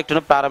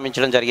ప్రాజెక్టును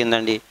ప్రారంభించడం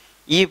జరిగిందండి.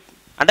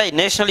 అంటే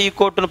నేషనల్ ఈ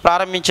కోర్టును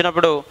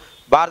ప్రారంభించినప్పుడు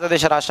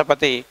భారతదేశ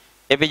రాష్ట్రపతి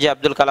ఏపీజే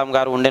అబ్దుల్ కలాం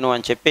గారు ఉండెను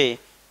అని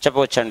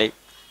చెప్పవచ్చండి.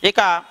 ఇక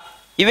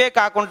ఇవే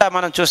కాకుండా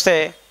మనం చూస్తే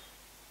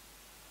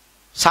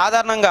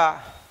సాధారణంగా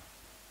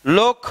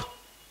లోక్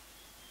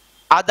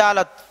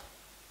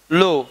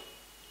అదాలత్లు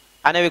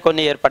అనేవి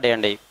కొన్ని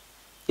ఏర్పడ్డాయండి.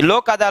 ఈ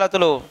Lok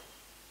అదాలతులు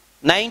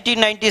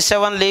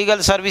 1997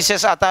 legal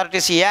services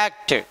authorities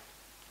act,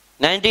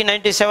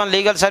 1997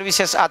 legal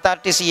services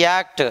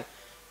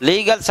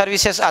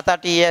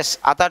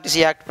authorities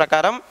act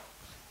ప్రకారం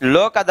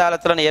లోక్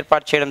అదాలతులను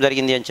ఏర్పాటు చేయడం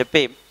జరిగింది అని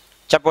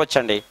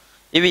చెప్పవచ్చండి.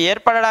 ఇవి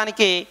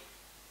ఏర్పడడానికి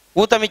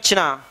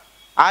ఊతమిచ్చిన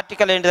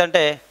ఆర్టికల్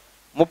ఏంటిదంటే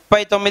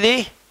 39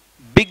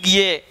 బిగ్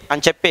ఏ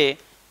అని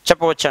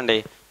చెప్పవచ్చండి.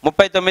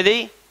 39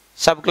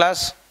 సబ్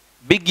క్లాస్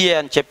బిగ్ ఏ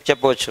అని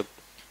చెప్పవచ్చు.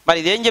 మరి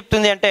ఇదేం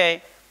చెప్తుంది అంటే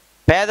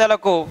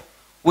పేదలకు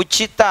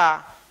ఉచిత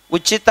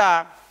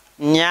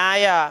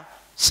న్యాయ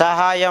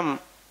సహాయం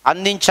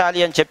అందించాలి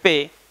అని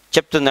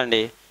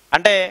చెప్తుందండి.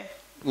 అంటే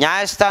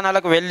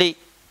న్యాయస్థానాలకు వెళ్ళి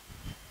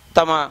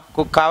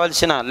తమకు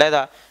కావలసిన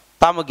లేదా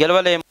తాము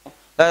గెలవలేము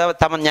లేదా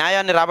తమ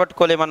న్యాయాన్ని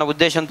రాబట్టుకోలేమన్న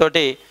ఉద్దేశంతో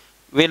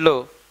వీళ్ళు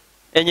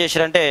ఏం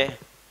చేశారంటే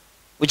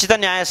ఉచిత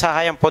న్యాయ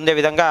సహాయం పొందే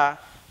విధంగా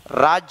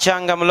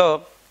రాజ్యాంగంలో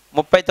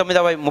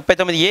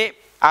 39A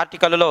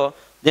ఆర్టికల్లో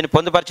దీన్ని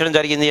పొందుపరచడం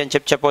జరిగింది అని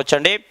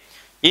చెప్పవచ్చండి.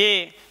 ఈ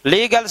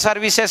లీగల్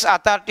సర్వీసెస్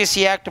అథారిటీస్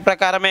యాక్ట్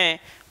ప్రకారమే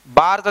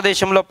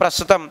భారతదేశంలో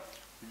ప్రస్తుతం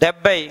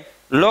 70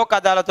 లోక్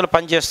అదాలతులు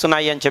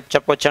పనిచేస్తున్నాయి అని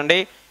చెప్పవచ్చండి.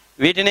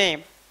 వీటిని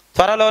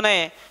త్వరలోనే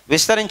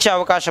విస్తరించే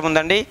అవకాశం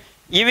ఉందండి.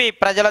 ఇవి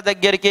ప్రజల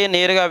దగ్గరికి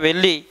నేరుగా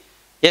వెళ్ళి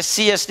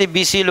ఎస్సీ ఎస్టీ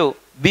బీసీలు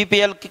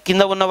బీపీఎల్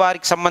కింద ఉన్న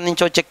వారికి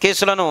సంబంధించి వచ్చే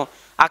కేసులను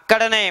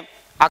అక్కడనే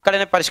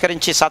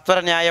పరిష్కరించి సత్వర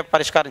న్యాయ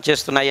పరిష్కారం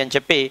చేస్తున్నాయి అని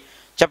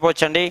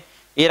చెప్పవచ్చండి.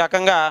 ఈ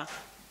రకంగా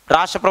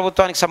రాష్ట్ర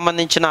ప్రభుత్వానికి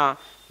సంబంధించిన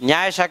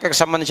న్యాయశాఖకు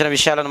సంబంధించిన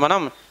విషయాలను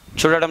మనం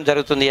చూడడం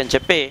జరుగుతుంది అని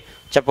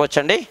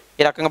చెప్పవచ్చండి.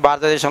 ఈ రకంగా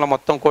భారతదేశంలో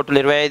మొత్తం కోర్టులు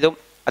 25,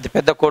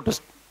 అతిపెద్ద కోర్టు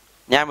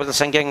న్యాయమూర్తుల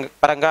సంఖ్య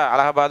పరంగా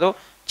అలహాబాదు,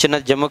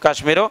 చిన్నది జమ్మూ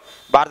కాశ్మీరు.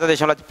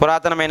 భారతదేశంలో అతి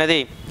పురాతనమైనది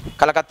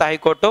కలకత్తా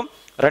హైకోర్టు,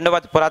 రెండవ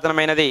అతి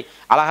పురాతనమైనది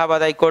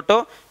అలహాబాద్ హైకోర్టు.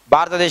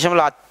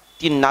 భారతదేశంలో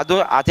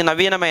అతి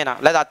నవీనమైన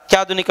లేదా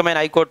అత్యాధునికమైన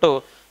హైకోర్టు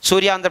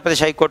సూర్య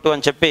ఆంధ్రప్రదేశ్ హైకోర్టు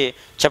అని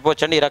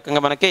చెప్పవచ్చండి. ఈ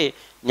రకంగా మనకి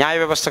న్యాయ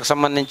వ్యవస్థకు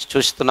సంబంధించి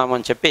చూస్తున్నాము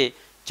అని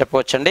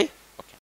చెప్పవచ్చండి.